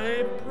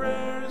my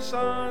prayers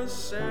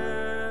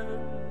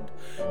ascend,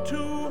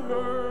 to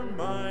her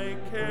my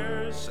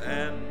cares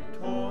and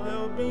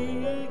toil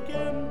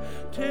begin,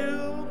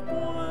 till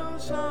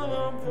boils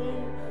of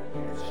woe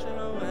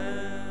shall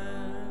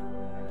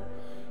end.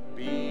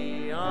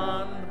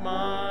 Beyond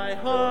my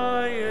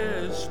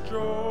highest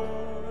joy,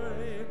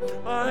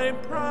 I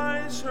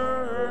prize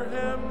her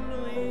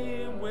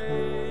heavenly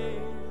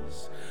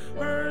ways,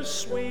 her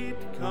sweet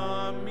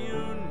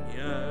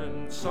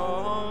communion,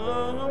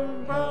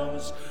 solemn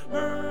vows,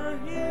 her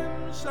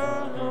hymns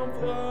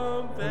of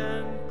love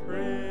and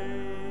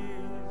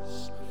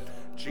praise.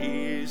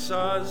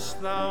 Jesus,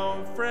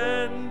 thou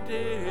friend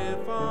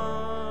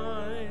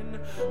divine,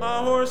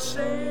 our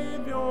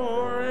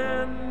Savior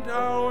and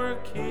our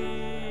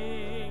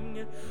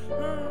King,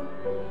 her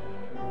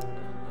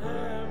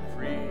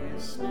every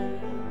sin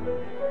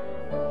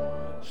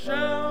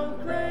shall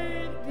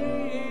great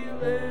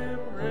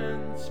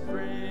deliverance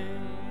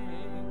bring.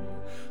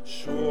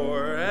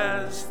 Sure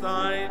as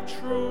thy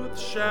truth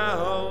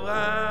shall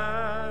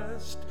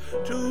last,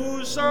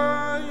 to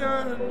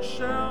Zion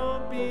shall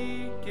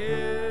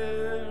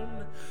begin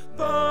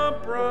the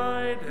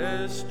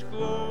brightest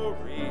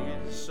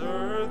glories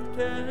earth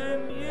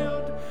can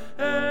yield,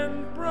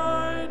 and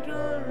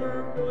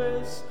brighter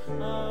bliss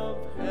of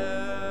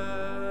heaven.